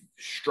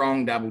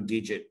strong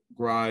double-digit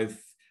growth,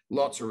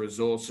 lots of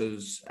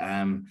resources.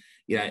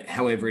 You know,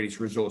 however, it is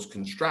resource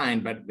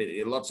constrained, but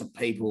lots of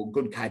people,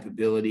 good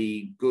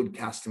capability, good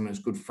customers,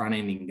 good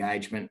front-end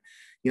engagement.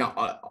 You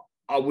know,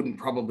 I wouldn't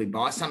probably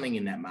buy something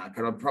in that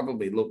market. I'd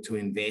probably look to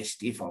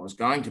invest. If I was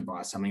going to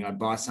buy something, I'd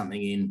buy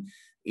something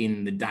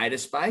in the data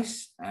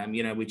space,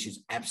 you know, which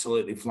is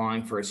absolutely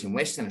flying for us in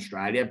Western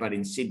Australia, but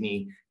in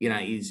Sydney, you know,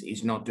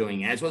 is not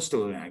doing as well. It's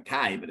still doing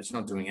okay, but it's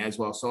not doing as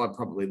well. So I'd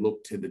probably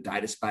look to the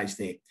data space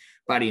there.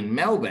 But in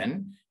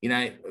Melbourne, you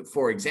know,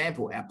 for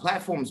example, our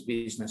platforms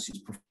business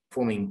is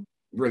performing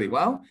really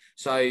well.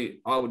 So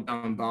I would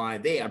go and buy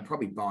there. I'd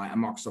probably buy a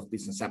Microsoft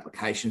Business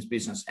Applications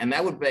business, and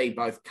that would be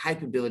both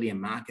capability and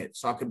market.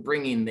 So I could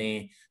bring in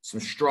there some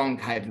strong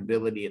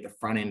capability at the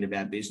front end of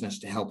our business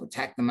to help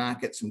attack the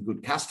market, some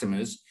good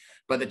customers.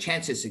 But the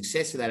chance of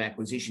success of that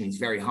acquisition is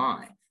very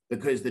high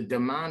because the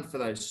demand for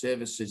those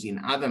services in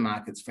other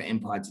markets for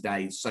Empire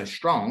today is so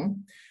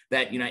strong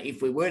that, you know,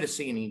 if we were to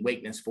see any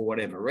weakness for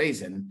whatever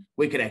reason,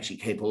 we could actually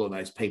keep all of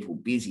those people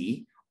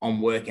busy on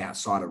work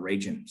outside a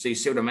region. So you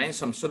see what I mean?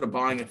 So I'm sort of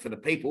buying it for the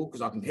people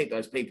because I can keep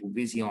those people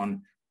busy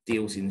on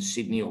deals in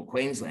Sydney or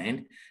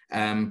Queensland.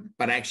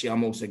 But actually,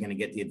 I'm also going to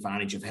get the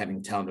advantage of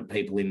having talented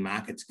people in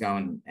markets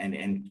going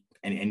and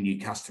new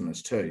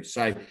customers too.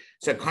 So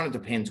it kind of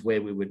depends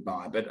where we would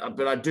buy. But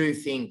I do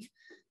think,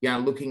 you know,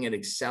 looking at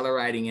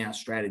accelerating our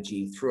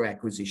strategy through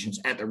acquisitions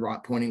at the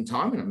right point in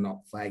time, and I'm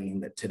not flagging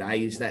that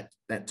today is that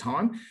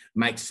time,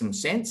 makes some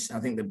sense. I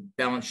think the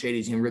balance sheet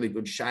is in really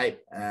good shape.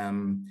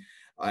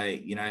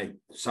 You know,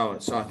 so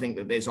I think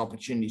that there's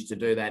opportunities to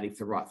do that if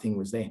the right thing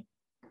was there.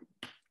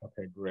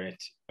 Okay, great.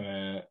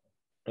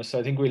 So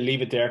I think we'll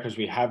leave it there because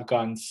we have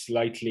gone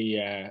slightly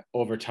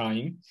over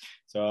time.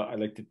 So I'd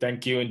like to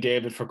thank you and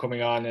David for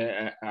coming on,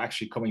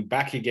 actually coming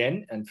back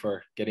again, and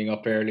for getting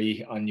up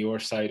early on your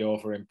side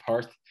over in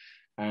Perth.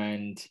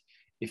 And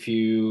I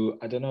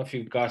don't know if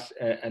you've got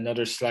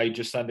another slide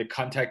just on the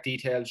contact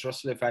details,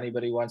 Russell, if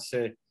anybody wants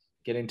to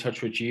get in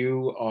touch with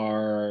you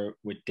or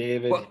with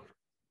David. Well,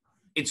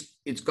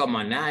 it's got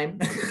my name,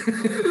 but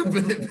no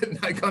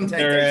contact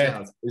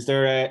details. Is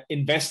there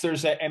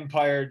investors at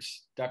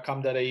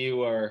empires.com.au,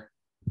 or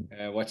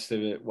what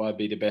would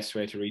be the best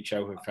way to reach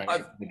out if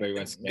anybody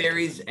wants to? There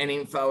is an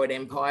info at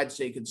Empire,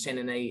 so you could send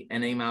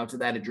an email to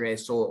that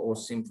address, or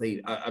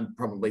simply, I'd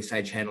probably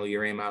say channel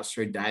your emails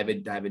through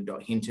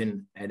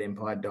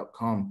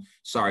david.hinton@empire.com.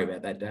 Sorry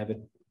about that,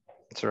 David.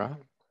 That's all right.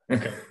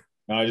 Okay.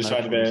 No, I just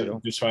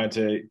wanted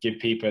to give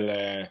people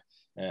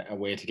a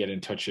way to get in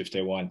touch if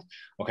they want.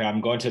 Okay,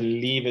 I'm going to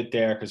leave it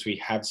there because we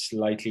have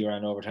slightly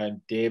run over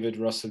time. David,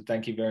 Russell,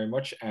 thank you very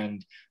much.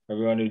 And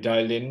everyone who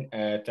dialed in,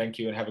 thank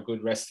you and have a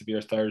good rest of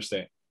your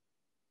Thursday.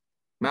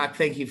 Mark,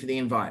 thank you for the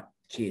invite.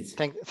 Cheers.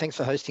 Thanks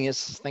for hosting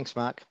us. Thanks,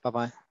 Mark.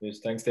 Bye-bye.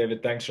 Thanks,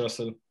 David. Thanks,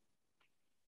 Russell.